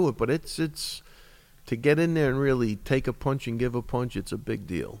to do it, but it's to get in there and really take a punch and give a punch. It's a big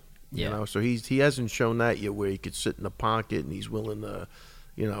deal. Yeah. You know, so he hasn't shown that yet where he could sit in the pocket and he's willing to,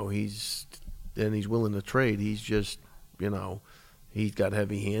 he's willing to trade. He's just, he's got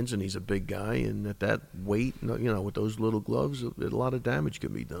heavy hands and he's a big guy, and at that weight, with those little gloves, a lot of damage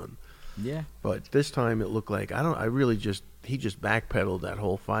can be done. Yeah. But this time it looked like he just backpedaled that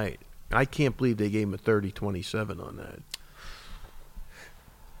whole fight. I can't believe they gave him a 30-27 on that.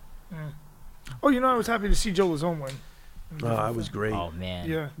 Oh, I was happy to see Joe Lazone win. That was great. Oh man.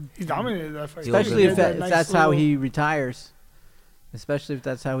 Yeah, he dominated that fight. Especially He if, had if nice that's how little- he retires. Especially if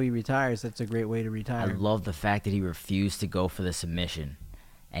that's how he retires, that's a great way to I retire. love the fact that he refused to go for the submission.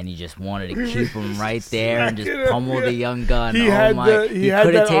 And he just wanted to keep him right there and just Smack it up, pummel the young gun. He oh had my! the- he He had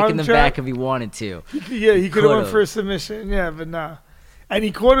could have that arm taken the trap. back if he wanted to. Yeah, he could have went Could've. for a submission. Yeah, but nah. And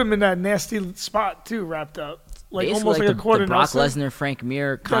he caught him in that nasty spot too, wrapped up, like Basically almost like a the quarter Brock Nelson. Lesnar, Frank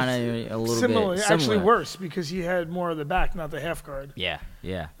Mir, kind of a little Similar, bit actually similar. worse because he had more of the back, not the half guard. Yeah,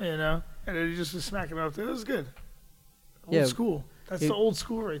 yeah. And then he just was smacking up there. It was good. Old Yeah. school. That's It- the old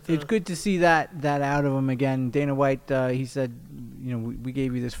school right there. It's good to see that out of him again. Dana White, he said, we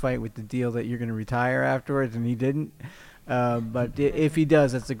gave you this fight with the deal that you're going to retire afterwards, and he didn't. But if he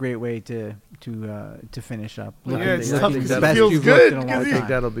does, that's a great way to finish up. Yeah, Looking, it's tough looking 'cause the it best feels you've good, looked in a 'cause long he- I think time.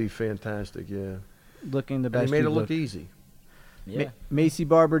 that'll be fantastic. Yeah. Looking the And best. he made it you've look looked. easy. Yeah. Macy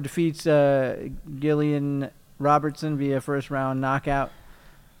Barber defeats Gillian Robertson via first round knockout.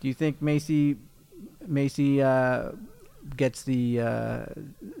 Do you think Macy gets the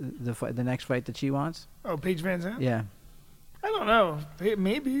next fight that she wants? Oh, Paige Van Zandt? Yeah. I don't know.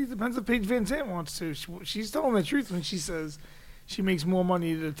 Maybe. Depends if Paige Van Zandt wants to. She's telling the truth when she says she makes more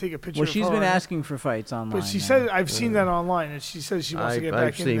money to take a picture Well, of she's her. been asking for fights online. But she now. said, I've seen that online, and she says she wants to get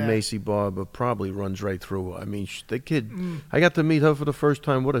back I've in seen there. Macy Barber probably runs right through her. I mean, the kid. Mm. I got to meet her for the first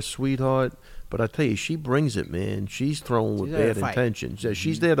time. What a sweetheart! But I tell you, she brings it, man. She's throwing with She's there to bad fight. intentions. Yeah,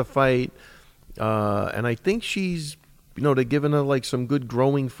 she's there to fight, and I think she's, they're giving her like some good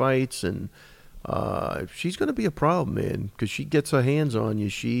growing fights, and she's going to be a problem, man, because she gets her hands on you.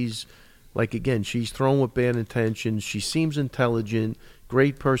 She's like, again, she's throwing with bad intentions. She seems intelligent,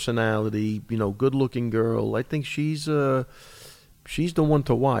 great personality, good-looking girl. I think she's the one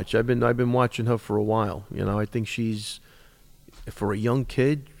to watch. I've been watching her for a while. I think she's, for a young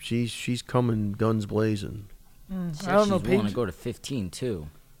kid, she's coming guns blazing. She I don't know, she's willing to Paige. go to 15 too.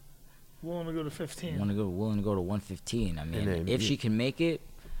 Willing to go to 15. Willing to go to 115. I mean, then if you- she can make it,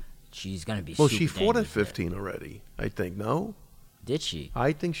 she's gonna be. Well, super she fought at dangerous there. 15 already, I think. No, Did she?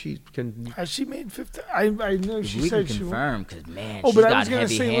 I think she can. Has she made 15? I know she we said can she. confirm because man, Oh, she's but I got was gonna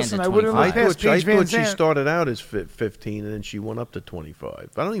heavy say, hands listen, at I wouldn't 25. look past Paige Van she Zandt. started out as 15 and then she went up to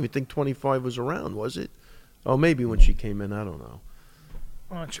 25. I don't even think 25 was around, was it? Oh, maybe when she came in. I don't know.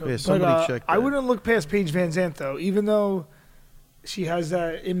 I'm not sure. Yeah, But, somebody check I that. wouldn't look past Paige Van Zandt though, even though she has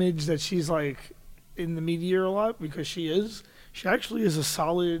that image that she's like in the media a lot because she is. She actually is a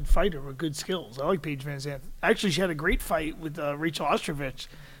solid fighter with good skills. I like Paige Van Zandt. Actually, she had a great fight with Rachel Ostrovich.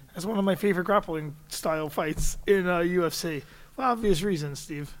 That's one of my favorite grappling style fights in UFC. For obvious reasons,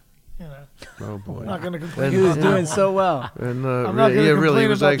 Steve. Oh boy. I'm not going to complain He was about that. doing so well. And I'm not gonna yeah, really, complain he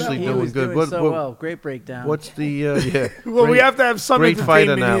was about that actually one. He doing was good. doing What, so what- well. Great breakdown. What's the yeah? Well, we great- have to have some great fight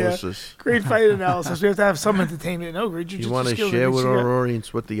entertainment here. analysis. Great fight analysis. We have to have some entertainment. No, great jiu-jitsu You want to skills. share Great with jiu- our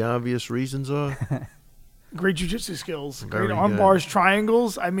audience what the obvious reasons are? Great jiu-jitsu skills. Great Very arm good. bars,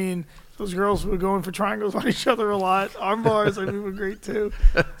 triangles. I mean, those girls were going for triangles on each other a lot. Arm bars, I mean, were great too.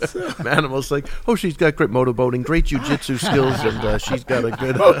 Animals like, oh, she's got great motorboating, great jujitsu skills, and she's got a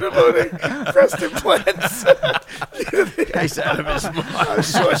good. Motorboating, breast implants, Guy's out of his mind.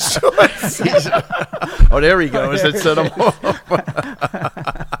 short shorts. Oh, there he goes. It set him off.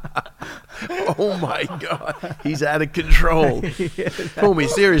 Oh my God, he's out of control. Homie,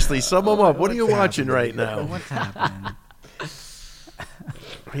 seriously, sum him up. What are you watching right now? What's happening?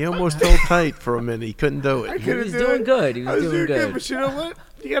 He almost held tight for a minute. He couldn't do I it. He couldn't was do doing it. good. He I was was doing doing good, good. but you know what?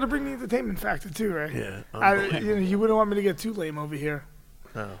 You got to bring the entertainment factor too, right? Yeah. You wouldn't want me to get too lame over here.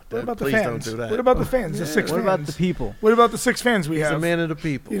 No, What about the please fans? don't do that. What about the fans? The six What fans. about the people? What about the 6 fans we He's a have? man of the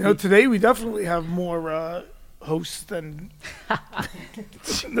people. You know, today we definitely have more hosts than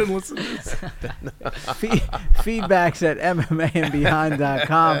listeners. Feedbacks at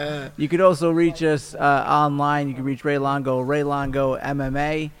MMAandBeyond.com. You could also reach us online. You can reach Ray Longo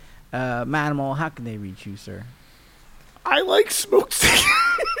MMA. Manimal, how can they reach you, sir? I like smoke signals.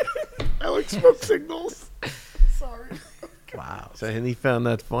 I like smoke signals. Sorry. Wow. So, and he found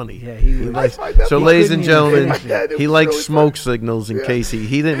that funny. Yeah, he was. likes- find that So, funny. ladies and couldn't even gentlemen, finish it. It he was likes really smoke signals in case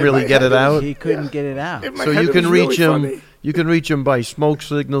he didn't really my get head it it was- out. He couldn't get it out. In my So head, you it can was reach really him. funny. You can reach him by smoke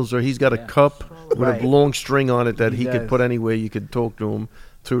signals, or he's got a cup with Right. a long string on it that He he could does. put anywhere. You could talk to him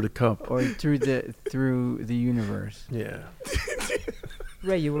through the cup. Or through the universe. Yeah.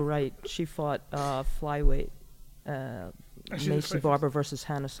 Ray, you were right. She fought flyweight. She did Macy fight Barber versus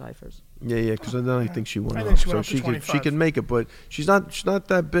Hannah Cyphers. Yeah, because then I think she went I up. think she So went up to she could 25. make it, but she's not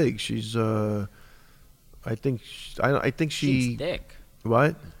that big. She's I think She's she thick.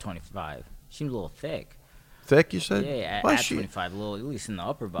 what? 25. Seems a little thick. Thick, you said? Yeah, Why at she- 25, a little, at least in the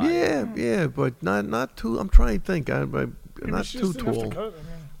upper body. Yeah, but not too. I'm trying to think. Maybe Not it's too just enough to tall. cut, I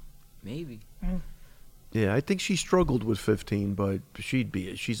mean. Maybe. Yeah, I think she struggled with 15, but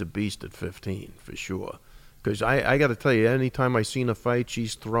she's a beast at 15 for sure. Because I got to tell you, anytime I seen a fight,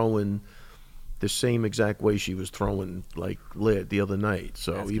 she's throwing the same exact way she was throwing like Lid the other night.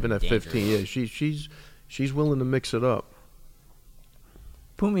 So That's even gonna at be 15, yeah, she's willing to mix it up.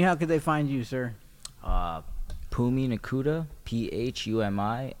 Pumi, how could they find you, sir? Pumi Nakuta,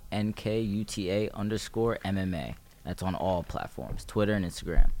 PHUMINKUTA_MMA. That's on all platforms, Twitter and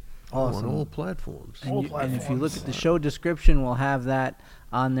Instagram. Awesome. On all platforms. All And if you look platforms. at the show description, we'll have that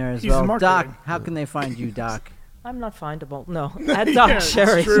on there as He's in well. Doc, marketing. how can they find you, Doc? I'm not findable. No, at Doc Yeah, it's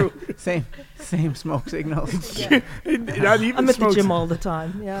Sherry. true. Same smoke signals. Not even I'm at the smokes. gym all the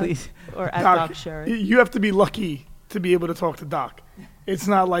time. Yeah. Please. Or at Doc, Doc Sherry. You have to be lucky to be able to talk to Doc. It's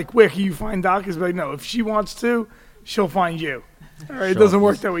not like where can you find Doc? It's like no, if she wants to, she'll find you. All right, it Sure. doesn't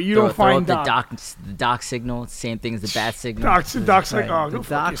work that way. You don't find the Doc. the doc signal, same thing as the bat signal. Doc's like, Right. oh, the go fuck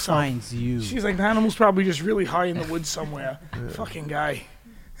Doc yourself. finds you. She's like, the animal's probably just really high in the woods somewhere. Fucking guy.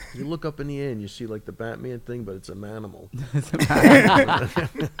 You look up in the air and you see like the Batman thing, but it's a manimal.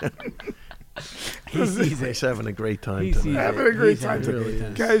 He sees it. He's having a great time He sees tonight. it. Having a great He's time having a tonight. great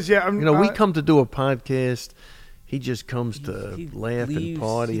time. Guys, yeah, I'm. You know, we come to do a podcast. He just comes to He laugh leaves, and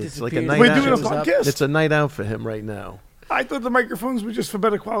party. he It's like a disappears, night We're out. doing a shows up. podcast. It's a night out for him right now. I thought the microphones were just for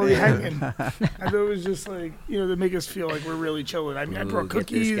better quality hanging. I thought it was just like, to make us feel like we're really chilling. I mean, I brought Ooh, get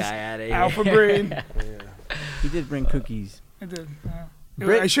this cookies, guy outta here. Alpha Brain. He did bring cookies. I did.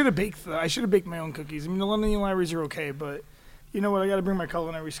 Brit- I should have baked. I should have baked my own cookies. I mean, the London and Larry's are okay, but you know what? I got to bring my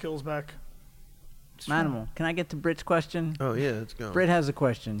culinary skills back. Manimal, can I get to Britt's question? Oh yeah, let's go. Britt has a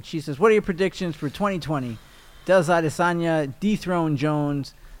question. She says, what are your predictions for 2020? Does Adesanya dethrone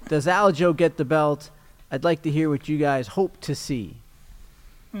Jones? Does Aljo get the belt? I'd like to hear what you guys hope to see.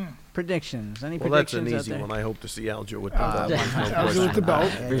 Predictions. Any Well, that's predictions an out easy there? one. I hope to see Aljo with the belt. yeah. No Aljo question with the about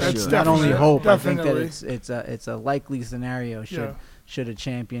belt. it. For That's sure. Not only definitely- hope, I think that definitely. it's a likely scenario should Yeah. should a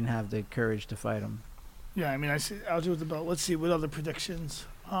champion have the courage to fight him. Yeah, I mean, I see Aljo with the belt. Let's see what other predictions.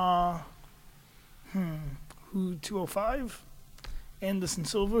 Who 205? Anderson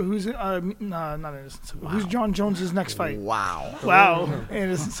Silva. Who's not Anderson Silva. Who's John Jones's next fight? Wow. Wow,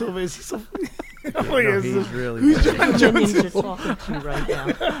 Anderson Silva. Is he so? Oh, No, yeah, he's really who's good. John What Jones? minions you're talking to right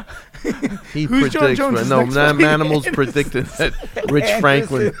now? He Who's John predicts. Jones' No, next fight? Animals predicted that Rich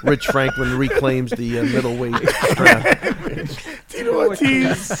Franklin reclaims the middleweight strap. Tito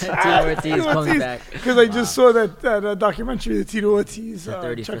Ortiz. Tito Ortiz comes back. Because I just saw that documentary, the Tito Ortiz. The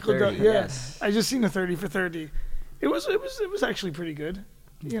 30 for Chuck Liddell. 30, Yeah, yes. I just seen the 30 for 30. It was actually pretty good.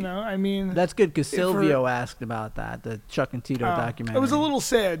 I mean, That's good because for- Silvio asked about that, the Chuck and Tito documentary. it was a little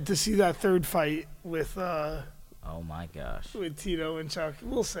sad to see that third fight with Oh my gosh. Tito and Chuck. A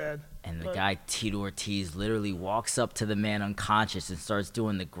little sad. And the But- guy, Tito Ortiz, literally walks up to the man unconscious and starts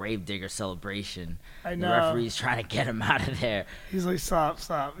doing the gravedigger celebration. I The know. referee's trying to get him out of there. He's like, stop.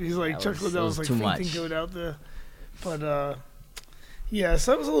 He's like, That Chuck was- Liddell that was like was too fainting much. goat out there. But, yeah,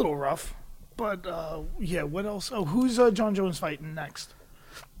 so that was a little rough. But, yeah, what else? Oh, who's John Jones fighting next?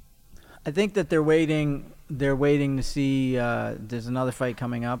 I think that they're waiting. They're waiting to see. There's another fight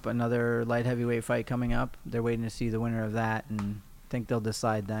coming up, another light heavyweight fight coming up. They're waiting to see the winner of that, and I think they'll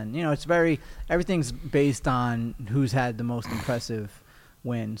decide then. It's everything's based on who's had the most impressive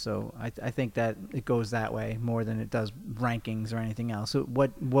win. So I think that it goes that way more than it does rankings or anything else. So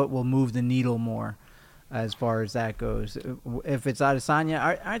what will move the needle more, as far as that goes? If it's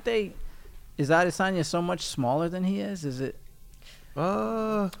Adesanya, aren't they? Is Adesanya so much smaller than he is? Is it?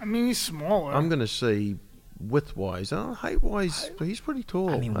 I mean, he's smaller. I'm gonna say width-wise, height-wise, he's pretty tall.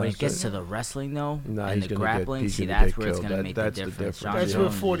 I mean, when it I'd gets say. to the wrestling, though, Nah, and he's the gonna get- grappling, he's see, gonna that's get where it's killed. going to make the That's the difference. difference. John That's Jones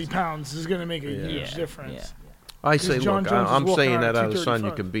where 40 is- pounds is going to make a Yeah. huge Yeah, difference. yeah. I say, John look, Jones is I'm walking saying around that at Adesanya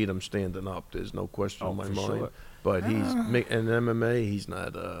 235. can beat him standing up. There's no question Oh, in my for mind. sure. But in MMA, he's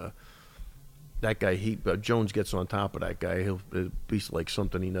not. That guy, Jones gets on top of that guy. He'll be like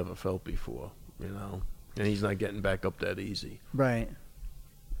something he never felt before, and he's not getting back up that easy. Right.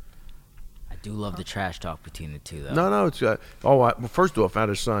 I do love the trash talk between the two, though. No, it's well, first off,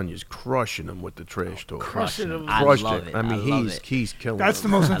 Adesanya's crushing him with the trash talk. Crushing him. I Crushed love it. I mean, love it. he's killing. That's the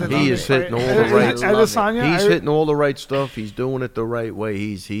him. most I love entertaining. He is fight. hitting all the right. Adesanya, He's I- hitting all the right stuff. He's doing it the right way.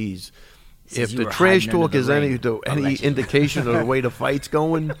 He's Since if you the were trash hiding under talk the is any ring, any allegedly. indication of the way the fight's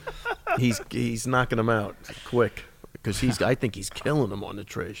going, he's knocking him out quick because I think he's killing him on the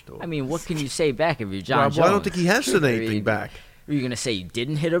trash talk. I mean, what can you say back if you're John Rob, Jones? well, I don't think he has said I anything mean, back. Are you going to say you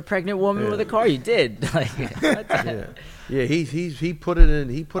didn't hit a pregnant woman Yeah. with a car? You did. Like, Yeah, he put it in.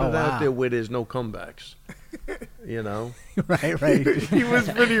 He put Oh, it out wow. there where there's no comebacks. You know, right. He was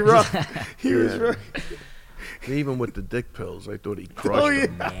pretty rough. He was rough. even with the dick pills, I thought he crushed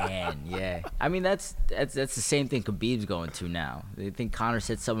him. Man, yeah. I mean, that's the same thing Khabib's going to now. I think Conor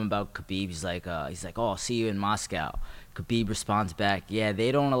said something about Khabib. He's like, oh, I'll see you in Moscow. Khabib responds back, yeah,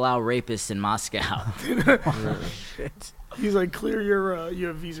 they don't allow rapists in Moscow. He's like, clear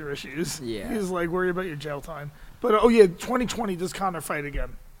your visa issues. Yeah. He's like, worry about your jail time. But, oh, yeah, 2020, does Conor fight again?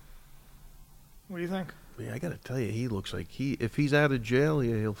 What do you think? Yeah, I gotta tell you, he looks like if he's out of jail,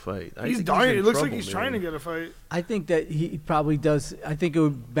 yeah, he'll fight. He's dying. It looks like he's trying to get a fight. I think that he probably does. I think it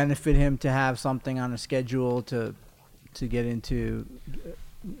would benefit him to have something on a schedule to get into.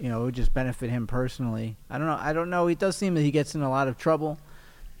 You know, it would just benefit him personally. I don't know. It does seem that he gets in a lot of trouble.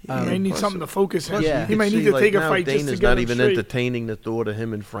 He may need something to focus him. Yeah. He might need to take a fight Dana's just to not get him even straight. entertaining the thought of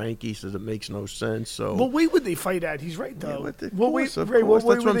him and Frankie, says it makes no sense. So What weight would they fight at? He's right, though. What weight? Of course,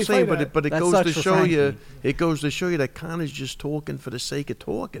 that's what I'm saying. But it That goes sucks to for show you. Frankie. It goes to show you that Conor's just talking for the sake of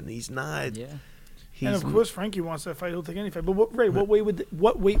talking. He's not. Yeah. And of course, Frankie wants that fight. He'll take any fight. But what weight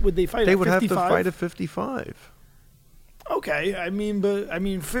would they fight? They at? would 55? have to fight at 55. Okay, I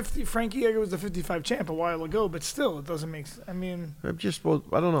mean, 50. Frankie Edgar was the 55 champ a while ago, but still, it doesn't make. I mean, I don't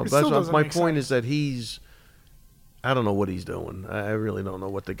know. It still That's doesn't my make point. sense. Is that he's. I don't know what he's doing. I really don't know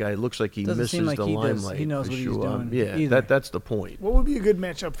what the guy looks like. He Doesn't misses seem like the he does. limelight. He knows for what he's sure. doing Yeah, either. that's the point. what would be a good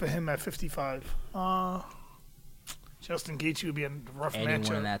matchup for him at 55? Justin Gaethje would be a rough Anyone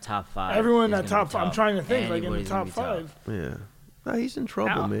matchup. in that top 5. Everyone in is that gonna top be 5. I'm tough. trying to think, like in the Anybody's gonna top be tough. 5. Yeah, no, he's in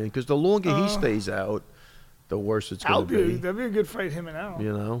trouble, Al- man. Because the longer he Uh, stays out, the worse it's Al, going to be. that'd be a good fight, him and Al.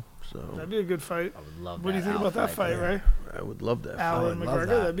 You know, so That'd be a good fight. I would love What do you think Al about that fight, man. Ray? I would love that. Al fight. and love McGregor,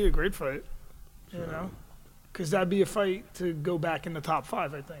 that. that'd be a great fight. You know, because that'd be a fight to go back in the top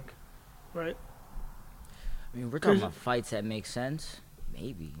 5, I think. Right? I mean, we're talking 'Cause- about fights that make sense.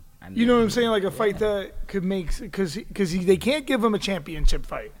 Maybe. I mean, You know what I'm saying? Like a yeah. fight that could make, because they can't give him a championship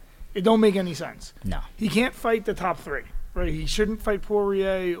fight. It don't make any sense. No. He can't fight the top 3, right? He shouldn't fight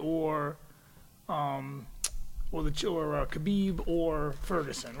Poirier or Khabib or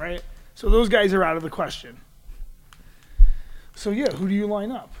Ferguson, right? So those guys are out of the question. So yeah, who do you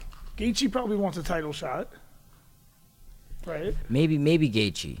line up? Gaethje probably wants a title shot, right? Maybe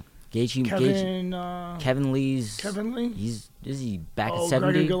Gaethje. Kevin Lee's. Kevin Lee. Is he back Oh, at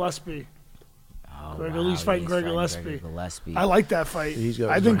 70? Gregor Gillespie. Oh, Gregor wow, Lee's fighting he's Gregor Gregor Gillespie. Gillespie. I like that fight. He's got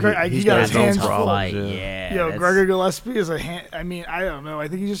I his think own- he he's got got his his own hands full. problems, fight. yeah. Yeah. Yo, that's- Gregor Gillespie is a hand. I mean, I don't know. I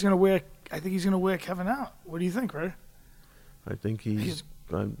think he's just gonna wear. I think he's gonna wear Kevin out. What do you think, Ray? I think he's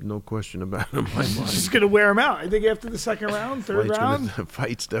no question about it in my He's mind. just gonna wear him out. I think after the second round, third round. The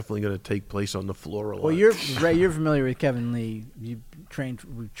fight's definitely going to take place on the floor a lot. Well, Ray, you're familiar with Kevin Lee. We trained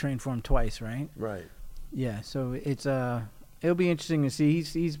for him twice, right? right. Yeah. So it's it'll be interesting to see.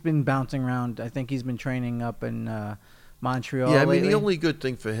 He's been bouncing around. I think he's been training up in Montreal. Yeah, I mean, lately. the only good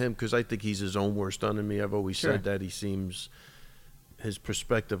thing for him, because I think he's his own worst enemy. I've always Sure. said that. He seems, his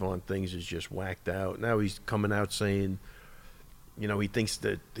perspective on things is just whacked out. Now he's coming out saying, you know, he thinks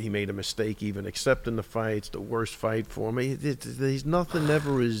that he made a mistake even accepting the fight. It's the worst fight for him. He's nothing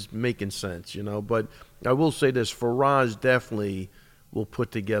ever is making sense, you know. But I will say this, Faraz definitely will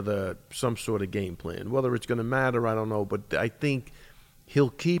put together some sort of game plan. Whether it's going to matter, I don't know. But I think he'll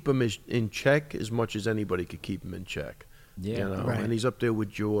keep him in check as much as anybody could keep him in check. Yeah. You know, Right. and he's up there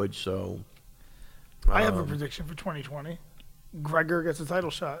with George, so. I have a prediction for 2020. Gregor gets a title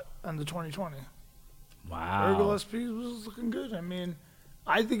shot in the 2020. Gregor Wow. Gillespie was looking good. I mean,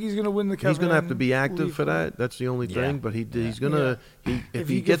 I think he's gonna win the Kevin. He's going to have to be active Lee for fight. that. That's the only Yeah. thing. But he's going to, if If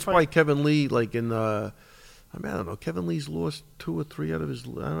he he could gets by fight- Kevin Lee, like in the, I mean, I don't know. Kevin Lee's lost 2 or 3 out of his.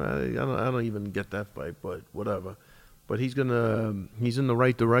 I don't even get that fight, but whatever. But he's he's in the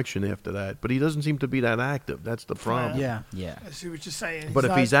right direction after that. But he doesn't seem to be that active. That's the problem. Yeah. Yeah. I see what you're saying. But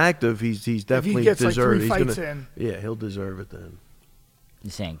if he's active, he's if definitely he gets deserved. like 3 he's fights gonna, in, yeah, he'll deserve it then.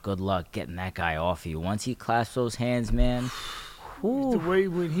 You're saying good luck getting that guy off you. Once he clasps those hands, man. the Whew. way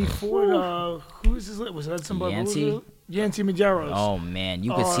when he fought, who was his? Was that somebody? Yancey? Yancey Medeiros. Oh man,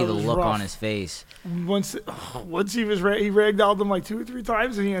 you could Oh, see it the was look rough. on his face. Once he was he ragdolled him like 2 or 3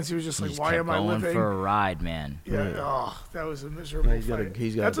 times, and Yancey was just He like, just "Why kept am I going living?" for a ride, man. Yeah. Yeah. Oh, that was a miserable He's got a- fight.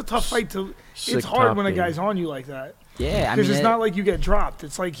 he's got That's a tough fight to. sick It's hard top when a game. guy's on you like that Yeah, I because mean, it's not like you get dropped.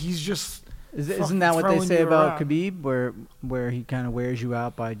 It's like he's just. Isn't fucking that what they throwing say you about around. Khabib, where he kind of wears you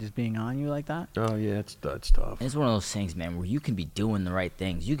out by just being on you like that? Oh yeah, that's tough. it's one of those things, man, where you can be doing the right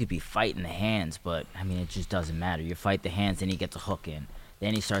things. You could be fighting the hands, but I mean, it just doesn't matter. You fight the hands, then he gets a hook in.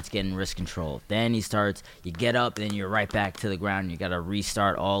 Then he starts getting wrist control. Then you get up, and then you're right back to the ground. And you got to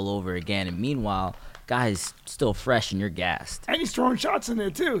restart all over again. And meanwhile, guy's still fresh and you're gassed. And he's throwing shots in there,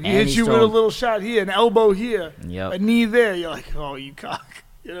 too. He And hits he's you with a throwing- little shot here, an elbow here, Yep. a knee there. You're like, oh, you cock.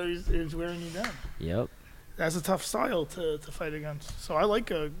 You know, he's wearing you down. Yep. That's a tough style to fight against. So I like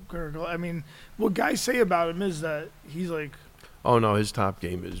Gregor. I mean, what guys say about him is that he's like, Oh no, his top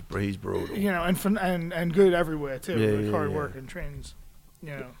game is he's brutal. you know, and good everywhere too. Yeah, like yeah, hard yeah. work and trains. You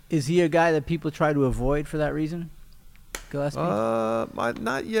know, Is he a guy that people try to avoid for that reason? Gillespie?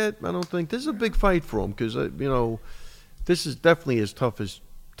 Not yet. I don't think this is a big fight for him because you know, this is definitely his toughest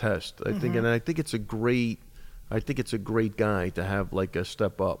test. I think, and I think it's a great guy to have like a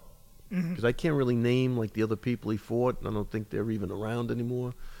step up because I can't really name like the other people he fought. I don't think they're even around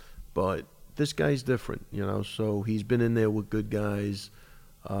anymore. But this guy's different, you know. So he's been in there with good guys.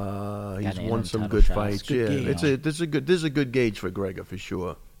 He's in won on some title good shots. fights. Good Yeah, gauge. this is a good gauge for Gregor for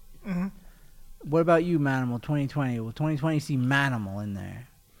sure. What about you, Manimal? 2020. Will 2020 see Manimal in there?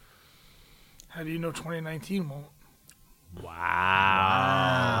 how do you know 2019 won't?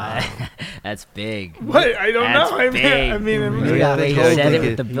 Wow. That's big. What? I don't That's know. I big. mean, You got They it. said it He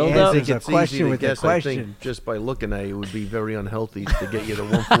with the answers build-up. a It's easy question to with a guess. I question. think just by looking at it, it would be very unhealthy to get you to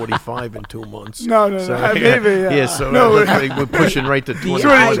 145 in 2 months. No, So, maybe. yeah, so no, we're pushing right to The 20.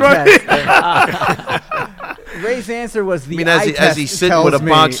 eye Right. test. Ray's answer was the I mean, eye as he's test sitting with a tells me-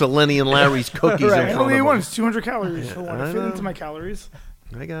 box of Lenny and Larry's cookies Right. in I front only of one. him. It's 200 calories Yeah, for one. I I fit know. into my calories.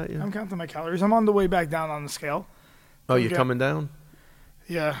 I got you. I'm counting my calories. I'm on the way back down on the scale. Oh, you're Okay. coming down?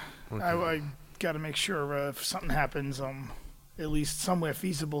 Yeah, Okay. I got to make sure if something happens, at least somewhere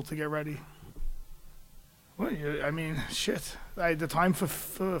feasible to get ready. Well, I mean, shit. The time for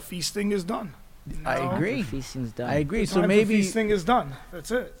feasting is done. I No? agree. Feasting's done. I agree. The So time for maybe feasting is done.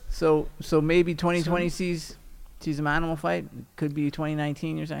 That's it. so maybe 2020 sees a Manimal fight. Could be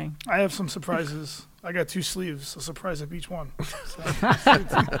 2019. You're saying? I have some surprises. I got 2 sleeves, a surprise up each one.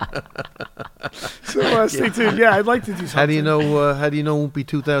 So stay tuned. Yeah, I'd like to do something. How do you know? How do you know it won't be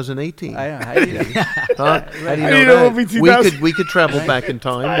 2018? I don't know. How do you- Huh? How do you How do know you know it won't that? be 2000? We could travel back in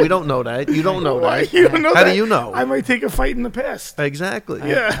time. We don't know that. You don't know Why? that. You don't know How that? do you know? I might take a fight in the past. Exactly.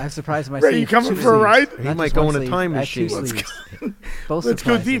 Yeah. I'm surprised my Ray, you sleeve. coming 2 for a sleeves. ride? He Not might just go one in a sleeve. time I have 2 machine. sleeves. Both Let's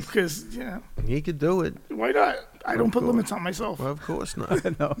go surprises. deep, because He could do it. why not? I don't put course. limits on myself. Well, of course not.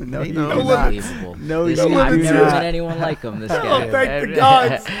 No, He you knows. do not. Unbelievable. No, This you guy, I've do never not. met anyone like him. This Oh, guy. thank the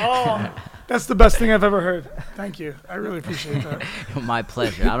gods. Oh, that's the best thing I've ever heard. Thank you. I really appreciate that. My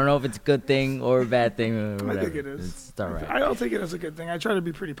pleasure. I don't know if it's a good thing or a bad thing or I whatever. think it is. It's all right. I'll take it as a good thing. I try to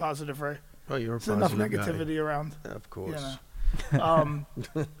be pretty positive, Ray. Oh, you're a There's enough positive guy. negativity around. Of course. You know.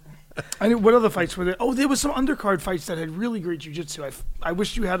 I mean, what other fights were there? Oh, there was some undercard fights that had really great jiu-jitsu. I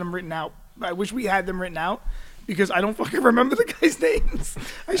wish you had them written out. I wish we had them written out because I don't fucking remember the guys' names.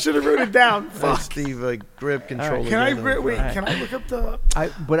 I should have wrote it down. Hey, Fuck. Steve, grab control. Can I again. wait? Can I look up the?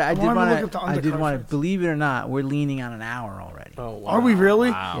 But I did wanted to want look up the I did undercard want to. fights. Believe it or not, we're leaning on an hour already. Oh, wow. Are we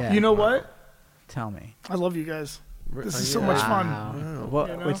really? Wow. Yeah. You know what? Tell me. I love you guys. This is so Yeah. much fun. Wow. Wow. Well,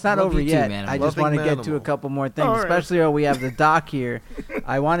 You know? it's not Love over you too, yet. man. I I'm just want to loving get to a Manimal. couple more things, All right. especially while we have the doc here.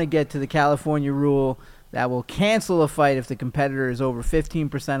 I want to get to the California rule that will cancel a fight if the competitor is over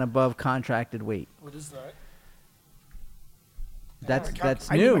 15% above contracted weight. What is that?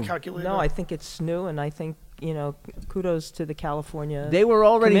 That's I need my new. calculator. No, I think it's new, and I think, kudos to the California. They were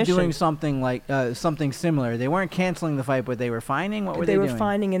already Commission. doing something like something similar. They weren't canceling the fight, but they were fining. What were they were doing?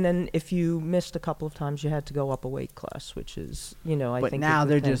 finding, and then if you missed a couple of times, you had to go up a weight class, which is, I But think. now is the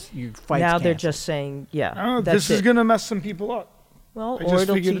they're thing. just your fights. Now they're canceled. just saying, yeah, I don't know, that's this is it. gonna mess some people up. Well, I or just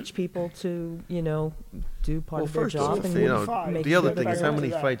it'll figured teach people to, do part Well, of their first job off, and you know, 45. make the other it thing is better. how many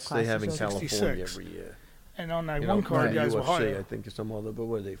that. fights they have in Classes are California 66. every year. And on that You one know, card, guys were UFC, higher. I think some other, but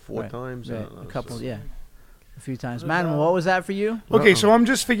what are they, 4 Right, times? I right, don't know, a couple, so- yeah, a few times. But, Man, what was that for you? Okay, Uh-oh. so I'm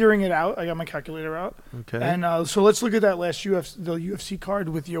just figuring it out. I got my calculator out. Okay. And so let's look at that last the UFC card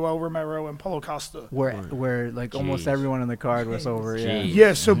with Yoel Romero and Paulo Costa. Where like almost Jeez. everyone in the card was over. Yeah. Jeez.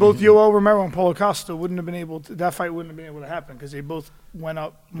 Yeah, so both Yoel Romero and Paulo Costa wouldn't have been able to, that fight wouldn't have been able to happen because they both went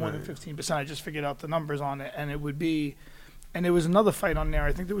up more than 15%. I just figured out the numbers on it, and it would be, and there was another fight on there.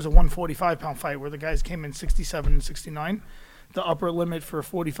 I think there was a 145-pound fight where the guys came in 67 and 69. The upper limit for a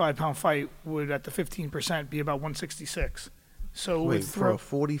 45-pound fight would, at the 15%, be about 166. So Wait, with for a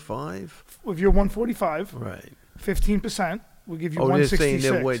 45? if you're 145, Right. 15% will give you Oh, they're saying 166.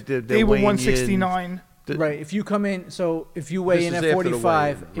 they're weight- they're They were weighing in- 169. Right. If you come in, so if you weigh This in is at after the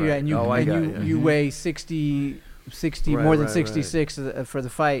 45, weigh-in, yeah, right. and you Oh, I and got you, ya. you weigh 60 Right, more than right, 66 for the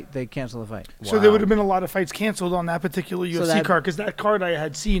fight, they cancel the fight. So there Wow. would have been a lot of fights canceled on that particular UFC that- card because that card I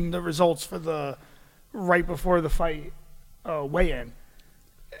had seen the results for the right before the fight weigh-in,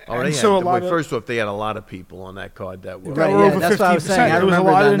 Oh, And they so had, a lot wait, of- first off, they had a lot of people on that card that were. Right, were yeah, over that's what I was 50%. saying. I There was a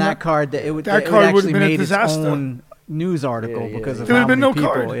remember lot on in that that- card that it would that it card would've actually been a made its disaster. own news article Yeah, because of There how would've been many no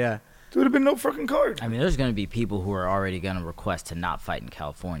people. card. Yeah, There would have been no fucking card. I mean, there's going to be people who are already going to request to not fight in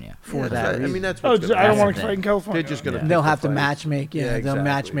California. for Yeah, that I reason. mean, that's Oh, what's I gonna don't That's want the to thing. fight in California. They're just going to. Yeah. They'll have to matchmake. Yeah, they'll exactly.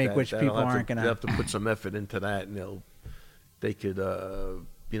 matchmake which They'll people have to- aren't gonna. They'll have to put some effort into that, and they could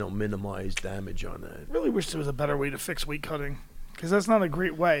minimize damage on that. I really wish there was a better way to fix weight cutting, because that's not a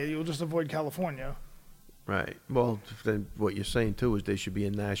great way. You'll just avoid California. Right. Well, then what you're saying too is there should be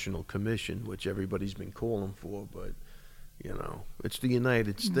a national commission, which everybody's been calling for, but it's the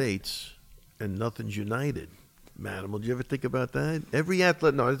United States, and nothing's united. Manimal, did you ever think about that? Every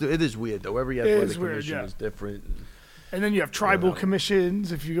athlete, no, it is weird though. Every athletic is weird, commission yeah. is different. And then you have tribal know.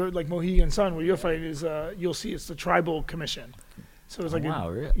 commissions. If you go like Mohegan Sun, where your fight is, you'll see it's the tribal commission. So it's like wow,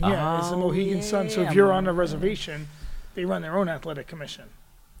 really? it's the Oh, Mohegan Sun. So if you're on a reservation, they run their own athletic commission.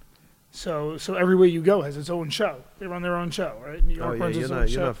 So everywhere you go has its own show. They run their own show, right? New York runs its own you're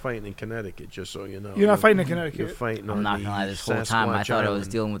show. not fighting in Connecticut, just so you know. You're not fighting in You're Connecticut. fighting on I'm not the going to lie, this whole time I Sasquatch thought I was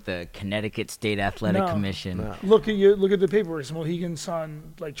Island. dealing with the Connecticut State Athletic No. Commission. No. Look at the paperwork. It's Mohegan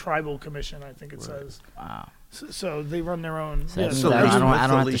Sun, like tribal commission, I think it says. Wow. So they run their own. So yeah, that so means that's I don't, the I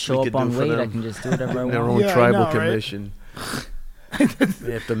don't have to least show we up could on do for weight. I them. can just do whatever I Their want. own Yeah, I tribal know, right? commission. If the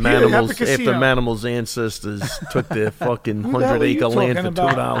Yeah, at the Manimals, casino. ancestors took their fucking Who the hell are you 100-acre land talking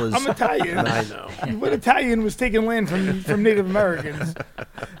for about? $2, I'm Italian. I know. What Italian was taking land from Native Americans?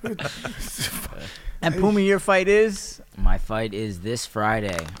 And Puma, your fight is My fight is this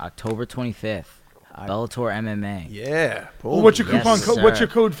Friday, October 25th. Bellator MMA. Yeah. Well, what's your Yes, coupon code? What's sir.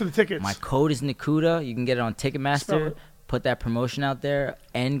 your code for the tickets? My code is Nakuda. You can get it on Spell Ticketmaster. it. Put that promotion out there.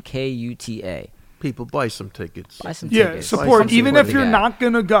 NKUTA. People buy some tickets. Buy some Yeah, tickets. support. Something Even for if the you're guy. not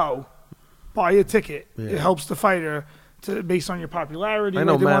gonna go, buy a ticket. Yeah. It helps the fighter based on your popularity. I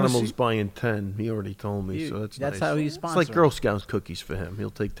know like they wanna Manimal's see- buying 10. He already told me, so that's that's nice. how he's It's like sponsored. Girl Scouts cookies for him. He'll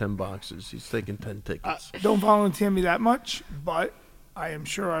take 10 boxes. He's taking 10 tickets. Don't volunteer me that much, but I am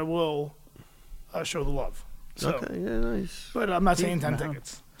sure I will show the love. So, Okay, yeah, nice. but I'm not saying 10 No.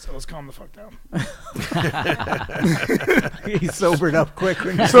 tickets. So let's calm the fuck down. he sobered up quick.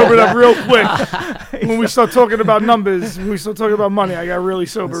 When you Sobered up real quick. When we start talking about numbers, when we start talking about money, I got really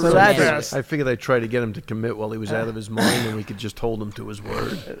sober So really that's- fast. I figured I'd try to get him to commit while he was out of his mind, and we could just hold him to his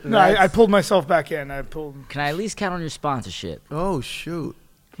word. No, I pulled myself back in. I pulled. Can I at least count on your sponsorship? Oh, shoot.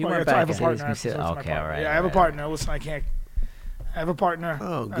 He Well, I went have back a in. partner. I have He's to gonna talk to say- my okay, partner. all right, Yeah, I have a all right. partner. Listen, I can't. I have a partner.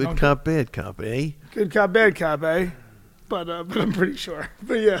 Oh, I good don't- cop, bad cop, eh? Good cop, bad cop, eh? But I'm pretty sure.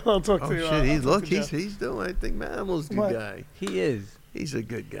 But yeah, I'll talk Oh, to you. shit. He's doing, I think Manimal's a good What? guy. He is. He's a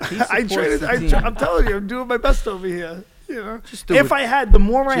good guy. He I try supports to. the team. I'm telling you, I'm doing my best over here. You know, Just do if what- I had, the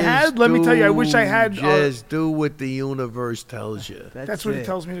more I Just had, let me tell you, I wish I do- had. Just do what the universe tells you. That's what it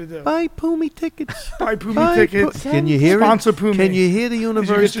tells me to do. Buy Pumi tickets. Buy Pumi Buy tickets. Can you hear Sponsor it? Pumi. Can you hear the Did you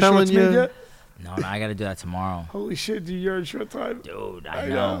universe get your telling shorts made you? yet? No, I got to do that tomorrow. Holy shit, dude, you're in short time. Dude, I I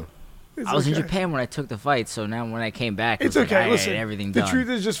know. know. It's I was in okay. Japan when I took the fight, so now when I came back, It's it was okay. like, I Listen, had everything the done. truth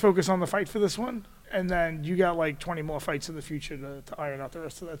is, just focus on the fight for this one, and then you got like 20 more fights in the future to iron out the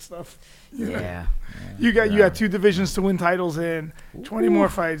rest of that stuff. Yeah. You got 2 divisions to win titles in, 20 more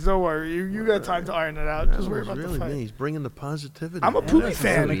fights. Don't worry, you got time to iron it out. Just worry That about was the really fight. me. He's bringing the positivity. I'm a Yeah, Pumi that's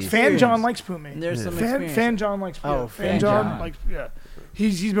fan. some Fan John experience. likes Pumi. And there's some Fan experience. John likes Pumi. Oh, Fan Fan John John. likes yeah.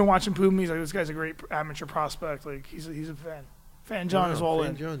 He's been watching Pumi. He's like, this guy's a great amateur prospect. Like he's a fan. Fan John is all Fan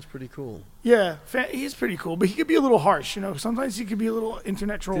in. John's pretty cool. Yeah, he's pretty cool, but he could be a little harsh. You know, sometimes he could be a little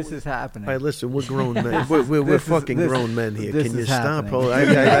internet troll. This is happening. Hey, listen, we're grown men. We're This is- fucking this- grown men here. this Can you is stop? happening. Oh,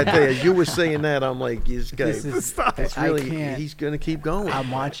 I tell you, you were saying that. I'm like, this guy. This is- Stop. It's I really, can't. he's gonna keep going. I'm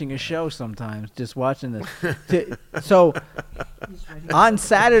watching a show sometimes, just watching this. So on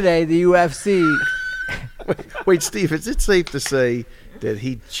Saturday, the UFC. Wait, Steve, is it safe to say that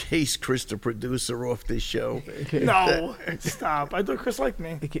he chased Chris, the producer, off this show? No, stop. I thought Chris liked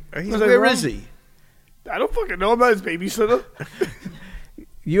me. Was I Where wrong? is he? I don't fucking know. I'm not his babysitter.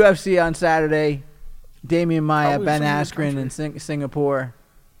 UFC on Saturday. Damian Maya, Probably Ben some other Askren in Singapore.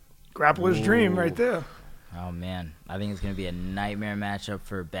 Grappler's dream, right there. Oh, man. I think it's going to be a nightmare matchup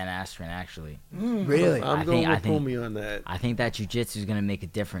for Ben Askren, actually. Really? I'm I going think- with I think- Pumi on that. I think that jiu-jitsu is going to make a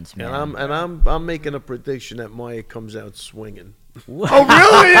difference, man. I'm making a prediction that Maya comes out swinging. Oh,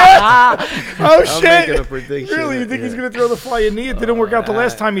 really? Yeah? Oh, I'm making a shit. prediction. Really? You that- think he's yeah. going to throw the flying knee? It didn't work out the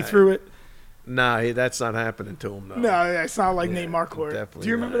last time he threw it. Nah, that's not happening to him, though. No, yeah, it's not like Yeah, Nate Marquardt. definitely Do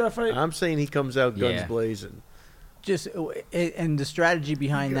you remember not. that fight? I'm saying he comes out guns Yeah. blazing. Just and the strategy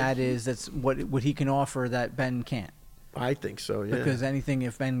behind that is that's what he can offer that Ben can't. I think so, yeah. Because anything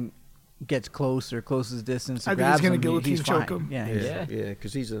if Ben gets closest distance, I think grabs he's gonna him, guillotine he's choke fine. him. Yeah, Yeah,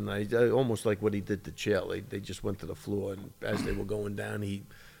 because he's a nice, almost like what he did to Chael. They just went to the floor, and as they were going down,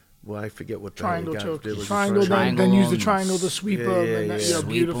 I forget what the Triangle hell choke. the guy did. Triangle, then use the triangle to sweep Yeah, him. yeah, And that, yeah. you know, Sweep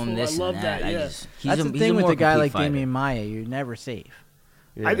beautiful. him, this I love and that. I Yeah. just, that's the he's thing a with more a guy complete like fighter. Damian Maia. You're never safe.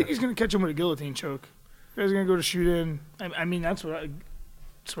 Yeah. I think he's gonna catch him with a guillotine choke. The guy's gonna go to shoot in. I mean, that's what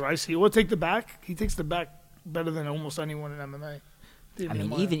I see. We'll take the back. He takes the back better than almost anyone in MMA. I Damian mean,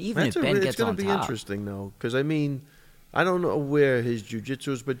 Maia. even if Ben it's gets gonna on be top, interesting though, because I mean, I don't know where his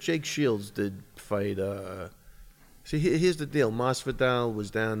jiu-jitsu is, but Jake Shields did fight. See, here's the deal: Masvidal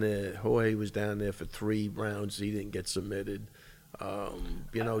was down there. Jorge was down there for 3 rounds. He didn't get submitted.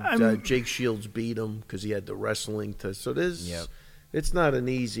 Jake Shields beat him because he had the wrestling to. So it's not an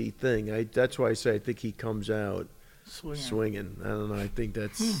easy thing. That's why I say I think he comes out swinging. I don't know. I think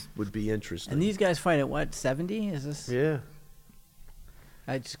would be interesting. And these guys fight at what, 70? Is this? Yeah.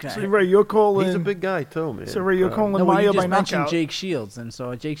 I just So Ray, you're calling. He's a big guy too, man. So Ray, you're calling no, well, Maia you by just mentioned knockout. Jake Shields, and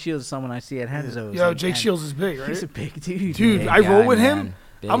so Jake Shields is someone I see at Henzo's. Yo, like, Jake and Shields is big, right? He's a big dude. Dude, man. I roll guy, with him. man.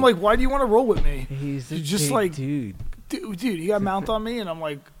 Big. I'm like, why do you want to roll with me? He's a He's just big like- dude. Dude, he got mount on me, and I'm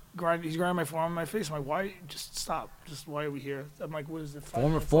like, he's grinding my forearm in my face. I'm like, why? Just stop. Just why are we here? I'm like, what is it?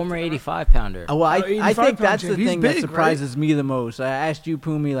 former 85 pounder. Well, I 85 think that's pound the champ. He's thing big, that right? surprises me the most. I asked you,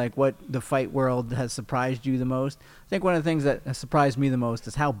 Pumi, like what the fight world has surprised you the most. I think one of the things that has surprised me the most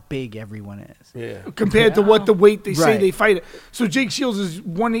is how big everyone is. Yeah. Compared to what the weight they say Right. they fight at. So Jake Shields is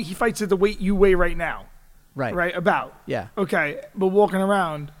he fights at the weight you weigh right now, Right. right? About. Yeah. Okay, but walking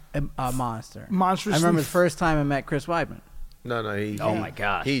around, A monster. monstrously. I remember the first time I met Chris Weidman. No, Oh my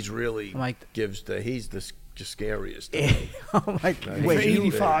gosh. He's really I'm like, he's the scariest. I'm like, No, For wait, he's you-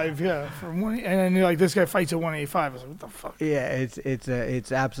 85, yeah. And then you're like, this guy fights at 185. I was like, what the fuck? yeah,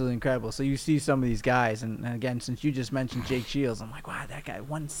 it's absolutely incredible. So you see some of these guys, and again, since you just mentioned Jake Shields, I'm like, wow, that guy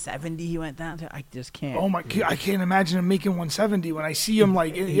 170 he went down to. I just can't. Oh my! I can't imagine him making 170 when I see him.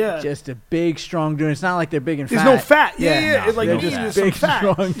 Like, yeah. Just a big, strong dude. It's not like they're big and There's fat. no fat. Yeah. no, It's like they're me, just there's some big, fat.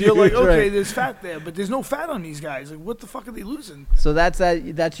 strong You're like, dudes, okay, right. there's fat there, but there's no fat on these guys. Like, what the fuck are they losing? So that's UFC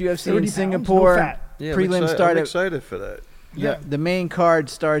 30 in pounds, no Singapore. fat. Yeah, Prelims I'm start at excited for that. Yeah. the main card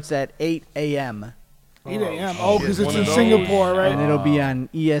starts at 8 a.m. 8 a.m. Oh, Oh, because shit, it's one in of those. Singapore, right? and it'll be on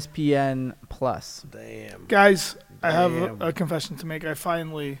ESPN Plus. Damn. Guys, I have Damn. a confession to make. I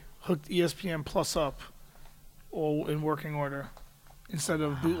finally hooked ESPN Plus up, all in working order, instead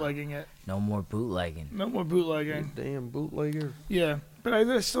of bootlegging it. No more bootlegging. No more bootlegging. Damn bootlegger. Yeah, but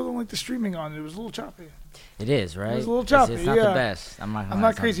I still don't like the streaming on it. It was a little choppy. It is, right? a little It's choppy, not the yeah. best. I'm not. Gonna I'm lie, not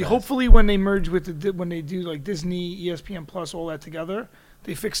it's the crazy. best. Hopefully, when they merge with when they do like Disney, ESPN Plus, all that together,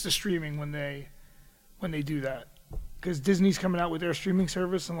 they fix the streaming when they do that. Because Disney's coming out with their streaming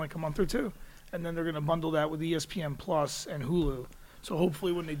service in like a month or two, and then they're gonna bundle that with ESPN Plus and Hulu. So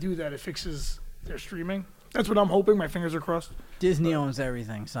hopefully, when they do that, it fixes their streaming. That's what I'm hoping. My fingers are crossed. Disney owns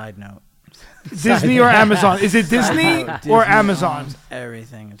everything. Side note. Disney or Amazon? Is it Disney Disney or Amazon? owns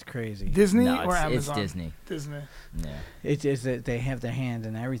everything. It's crazy. Disney No, or it's Amazon? Disney. Disney. Yeah. It's just that they have their hands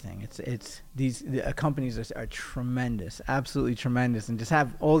in everything. These companies are tremendous, absolutely tremendous, and just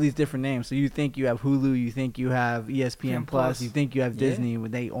have all these different names. So you think you have Hulu, you think you have ESPN Plus, you think you have Yeah. Disney,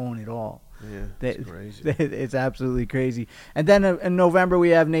 when they own it all. Yeah, it's crazy. It's absolutely crazy. And then in November we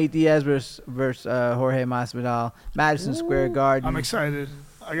have Nate Diaz versus Jorge Masvidal, Madison Square Garden. I'm excited.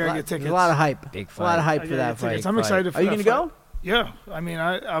 I gotta get tickets. There's a lot of hype. Big A lot of fight. hype I for gotta that get tickets. fight. I'm excited for Are you that gonna fight. go? Yeah, I mean,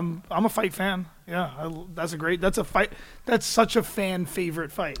 I'm a fight fan. Yeah, that's a fight. That's such a fan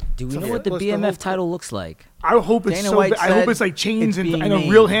favorite fight. Do we So know yeah. what the Plus the whole- BMF title looks like? I hope it's Dana so. White I hope said it's like chains it's and being a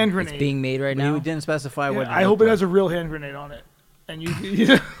made. real hand grenade. It's being made right We now. didn't specify Yeah, what. I hope it has a real hand grenade on it, and you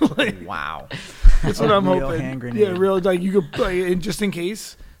know, like, Wow. that's what I'm Real hoping. hand grenade. Yeah, real like you could play just in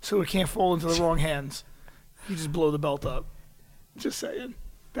case, so it can't fall into the wrong hands. You just blow the belt up. Just saying.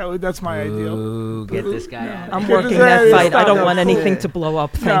 That's my ideal. Ooh, get this guy Yeah. out. I'm Get working this that out. fight. I Stop don't that. want anything Yeah. to blow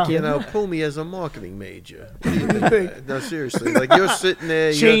up. Thank No. You you. know, Pumi as a marketing major. What do you think? No, seriously. Like you're sitting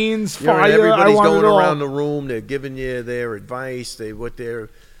there, Chains, you're, fire. and everybody's I want going it all. around the room. They're giving you their advice.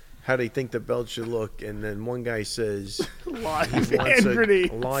 How they think the belt should look, and then one guy says Live he wants hand a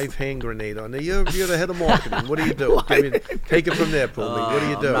grenade. live hand grenade on there. You're the head of marketing. What do you do? Take it from there, Pumi. What do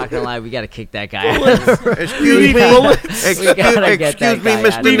you I'm do? not gonna lie, we gotta kick that guy out. Excuse me, bullets. We gotta get that excuse me, guy out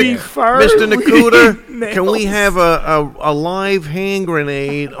of Mr. there. Mr. Nakuda. Nails. Can we have a live hand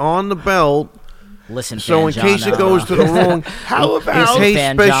grenade on the belt? Listen, So in Fan case John, it goes to the wrong, How in about case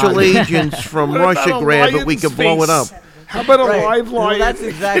Fan special John. agents from What Russia about a grab it, we lion's could blow it up. face? How about a Right. live Well, lion? that's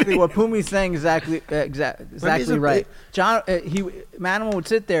exactly what Pumi's saying. Exactly a right. John, Manuel would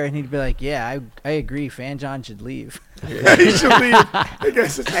sit there and he'd be like, "Yeah, I agree. Fan John should leave." He should leave. That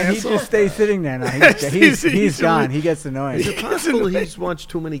guy's such an And he asshole. just stays sitting there now. He's gone. He gets annoying. Is it possible he's watched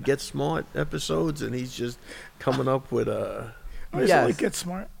too many Get Smart episodes and he's just coming up with I just Yes. like Get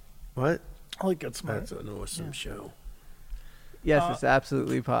Smart. what? I like Get Smart. That's an awesome show. Yes, it's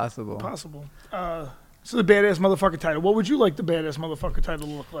absolutely possible. Possible. So the badass motherfucker title. What would you like the badass motherfucker title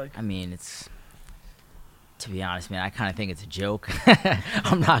to look like? I mean, it's, to be honest, man, I kind of think it's a joke.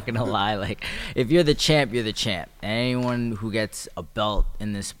 I'm not gonna lie. Like, if you're the champ, you're the champ. And anyone who gets a belt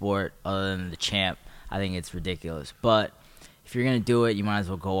in this sport other than the champ, I think it's ridiculous. But if you're gonna do it, you might as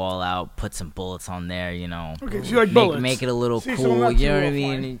well go all out, put some bullets on there, you know. Okay, so you like bullets. Make it a little See, so cool. not You know too what I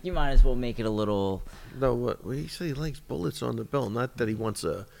fine. mean? You might as well make it a little. No, what he say? He likes bullets on the belt. Not that he wants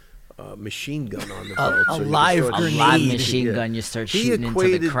a machine gun on the belt. a so you can live start A grenade. shooting. live machine Yeah. gun, you start He shooting into the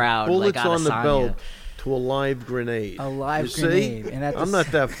equated crowd bullets like on the Adesanya. belt to a live grenade. A live you grenade. See? And at the I'm not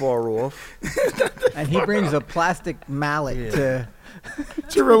that far off. And he brings a plastic mallet to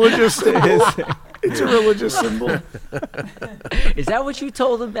It's a religious symbol. It's a religious symbol. Is that what you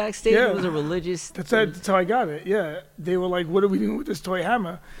told them backstage? Yeah. It was a religious. That's how I got it. Yeah. They were like, "What are we doing with this toy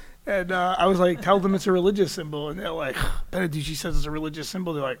hammer?" And I was like, "Tell them it's a religious symbol." And they're like, "Beneducci says it's a religious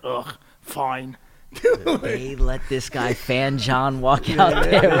symbol." They're like, "Ugh, fine." They let this guy Fan John walk out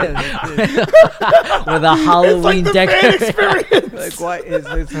there with a Halloween it's like the fan decoration. experience. like what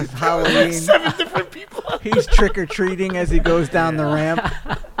is this Halloween? 7 different people. He's trick or treating as he goes down the ramp.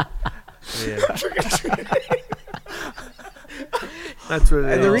 That's what.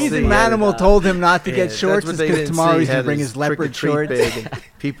 And the reason see, Manimal told him not to yeah, get that's shorts what is they because didn't tomorrow see. he's He gonna had bring his leopard trick-or-treat shorts. bag, and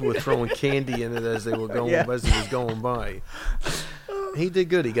people were throwing candy in it as they were going, Yeah. as he was going by. He did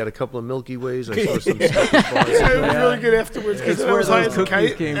good. He got a couple of Milky Ways. I saw some Snickers bars. Yeah, it was really good afterwards It's because I where was high those as a cookies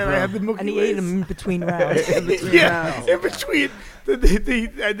kite, came and from. I had the Milky And he Ways. ate them in between rounds. Yeah, in between. They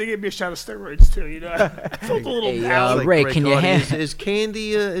gave me a shot of steroids too. You know, I felt a little Hey, down. Like, Ray, Greg can you Hardy, hand? is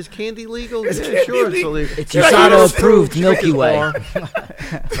candy legal? Is Yeah, candy sure. legal? It's Yeah, USADA you approved Drink Milky his Way. bar.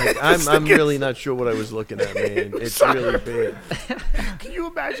 Like, I'm really not sure what I was looking at, man. It's really bad. Can you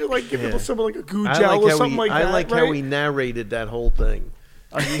imagine like giving Yeah. someone like a goo I gel like or how something he, like I that? like right? how he narrated that whole thing.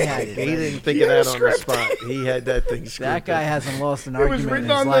 Oh, he had He it. didn't think He of had that a on the script. spot. He had that thing scripted. That guy hasn't lost an It was argument in written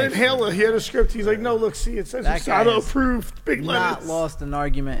his on the life. inhaler. He had a script. He's like, no, look, see, it says That guy USADA has approved. Big Not letters. lost an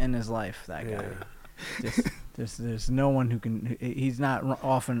argument in his life. That guy. Yeah. There's no one who can. He's not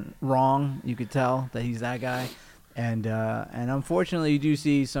often wrong. You could tell that he's that guy, and unfortunately, you do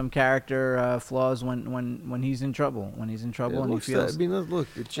see some character flaws when he's in trouble. When he's in trouble It and he looks feels. I mean, look,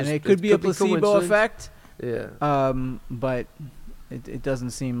 it's just, And it could be a placebo coincidence. effect, Yeah. but it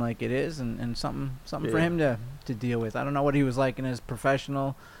doesn't seem like it is, and something for Yeah. him to deal with. I don't know what he was like in his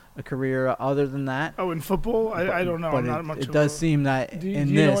professional career other than that. Oh, in football, I don't know. But I'm not much. it of does a, seem that Do you, in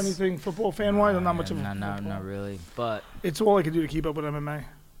do you this. know anything football fan wise? I'm not much of a. No, football. not really. But It's all I can do to keep up with MMA.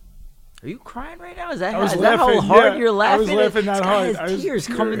 are you crying right now? Is that I was is that how laughing, hard yeah. you're I laughing? was laughing that This guy hard. has I was tears furious.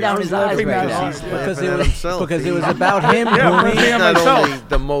 coming down I was his eyes laughing right that now. hard. Because Yeah. it At was himself. because it He- was about him. Yeah, homie. laughing He's at not myself. only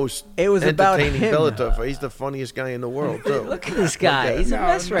the most It was about entertaining him. Bellator fighter, he's the funniest guy in the world too. Look at this guy. He's a No,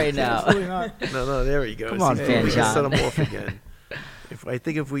 mess no, right now. absolutely not. No, there he goes. Come on, He's Fan we can set John. him off again. I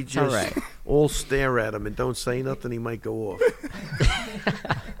think if we all just right. all stare at him and don't say nothing, he might go off.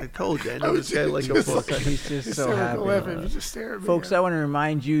 I told you, I know this guy like a book. He's just so Hysterical happy. laughing. You just stare at me. Folks, I want to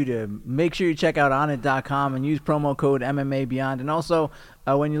remind you to make sure you check out onit.com and use promo code MMA Beyond. And also,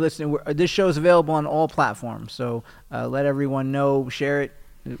 when you're listening, this show is available on all platforms. So let everyone know, share it.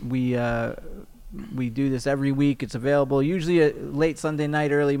 We do this every week. It's available usually late Sunday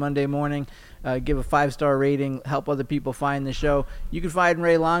night, early Monday morning. Give a 5-star rating. Help other people find the show. You can find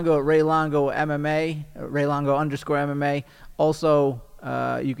Ray Longo at Ray Longo MMA, Ray Longo _MMA. Also,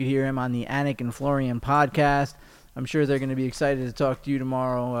 you can hear him on the Anik and Florian podcast. I'm sure they're going to be excited to talk to you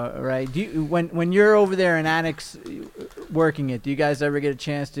tomorrow, right? Do you, when you're over there in Anik's working it, do you guys ever get a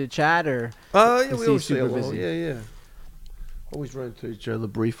chance to chat or? Yeah, Is we he always say super hello. busy? Yeah. Always run into each other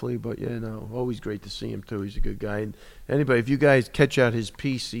briefly, but yeah, no, always great to see him too. He's a good guy. And anybody, if you guys catch out his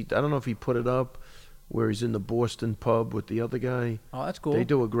piece, I don't know if he put it up, where he's in the Boston pub with the other guy. Oh, that's cool. They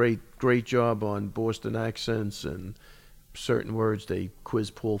do a great job on Boston accents and certain words. They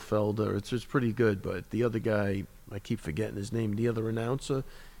quiz Paul Felder. It's pretty good. But the other guy, I keep forgetting his name. The other announcer,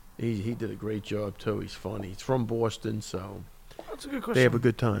 he did a great job too. He's funny. He's from Boston, so That's a good question. they have a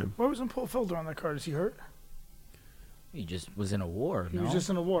good time. Why wasn't Paul Felder on that card? Is he hurt? He just was in a war. He no? was just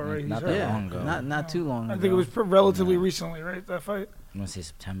in a war, right? Not He's that hurt. Yeah, long ago. not too long ago. I think it was relatively recently, right? That fight. I want to say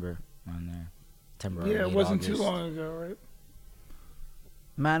September on there. September. or Yeah, it late wasn't August. too long ago, right?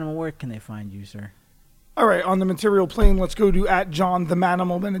 Manimal, where can they find you, sir? All right, on the material plane, let's go to at John the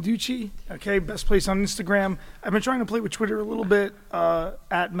Manimal Beneducci. Okay, best place on Instagram. I've been trying to play with Twitter a little bit,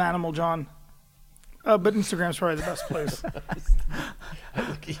 at Manimal John. But Instagram's probably the best place.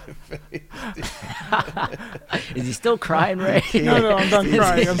 Look at your face. Is he still crying, Ray? No, I'm done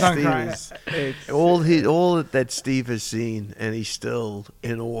crying. I'm done Steve crying. all that Steve has seen, and he's still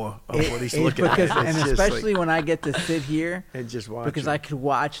in awe of what he's looking because, at. and It's just especially when I get to sit here and just watch because him. I could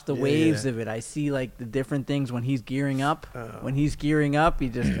watch the waves of it. I see like the different things when he's gearing up. When he's gearing up, he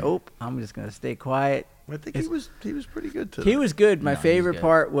just I'm just gonna stay quiet. I think he was pretty good today. He was good. My No, he was favorite good.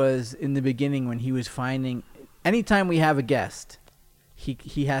 part was in the beginning when he was finding. Anytime we have a guest, he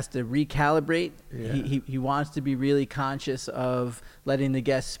has to recalibrate. Yeah. He wants to be really conscious of letting the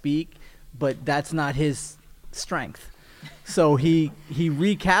guest speak, but that's not his strength. So he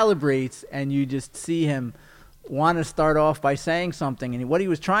recalibrates, and you just see him want to start off by saying something, and what he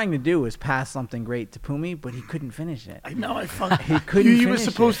was trying to do was pass something great to Pumi, but he couldn't finish it. I know, I fucking. He couldn't You were finish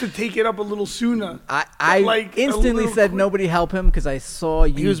supposed it. to take it up a little sooner. I like, a instantly little said quick. nobody help him because I saw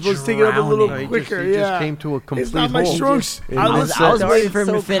you. He was supposed to take it up a little drowning. quicker. He just yeah, came to a complete It's not my halt. strong. It I was listen, I was Dark waiting for him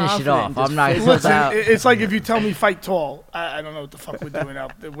so to finish it confident off. and I'm just not finished. gonna listen, out. it's like if you tell me fight tall. I don't know what the fuck we're doing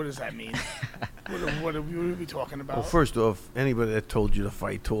out there. What does that mean? What are we talking about? Well, first off, anybody that told you to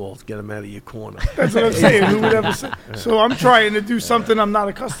fight tall, get him out of your corner. That's what I'm saying. Who would ever say? So I'm trying to do something I'm not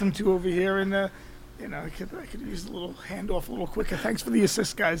accustomed to over here, and I could use a little handoff a little quicker. Thanks for the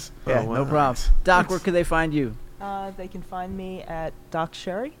assist, guys. Yeah, Oh, no wow. problem. Doc, where could they find you? They can find me at Doc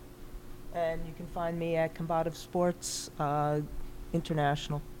Sherry, and you can find me at Combative Sports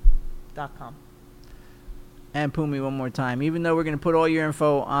International.com. And Pumi, one more time. Even though we're going to put all your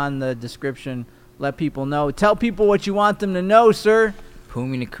info on the description, let people know. Tell people what you want them to know, sir.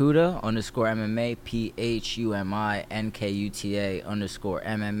 Pumi Nakuta _MMA,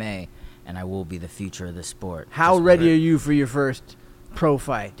 PHUMI_MMA, and I will be the future of the sport. How Just ready wait. are you for your first pro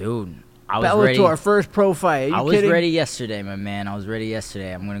fight? Dude, I was Bellator, ready. first pro fight. Are you I was kidding? ready yesterday, my man. I was ready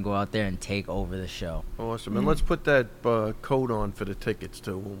yesterday. I'm going to go out there and take over the show. Awesome. And let's put that code on for the tickets,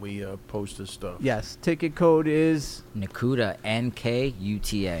 too, when we post this stuff. Yes. Ticket code is Nakuta,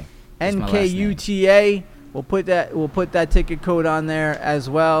 NKUTA. That's my last name. NKUTA. We'll put that ticket code on there as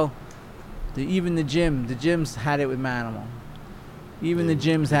well. Even the gyms had it with Manimal. Even the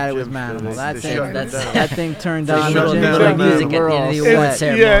gyms had it with gyms, Manimal. they That shut thing, down. that thing turned They on. shut The down gyms the like, music yeah, at we're the end all of the set. award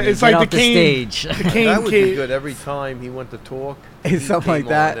ceremony. Yeah, it's Get like off the the cane. stage. The cane That would be kid. good every time he went to talk. It's he something like came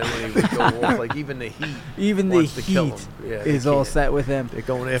on, that. and when he would go off, like even the heat. Even the wants to kill heat him. Yeah, they is all can't. set with him. They're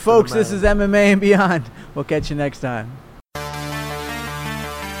going after Folks, the this man. is MMA and Beyond. We'll catch you next time.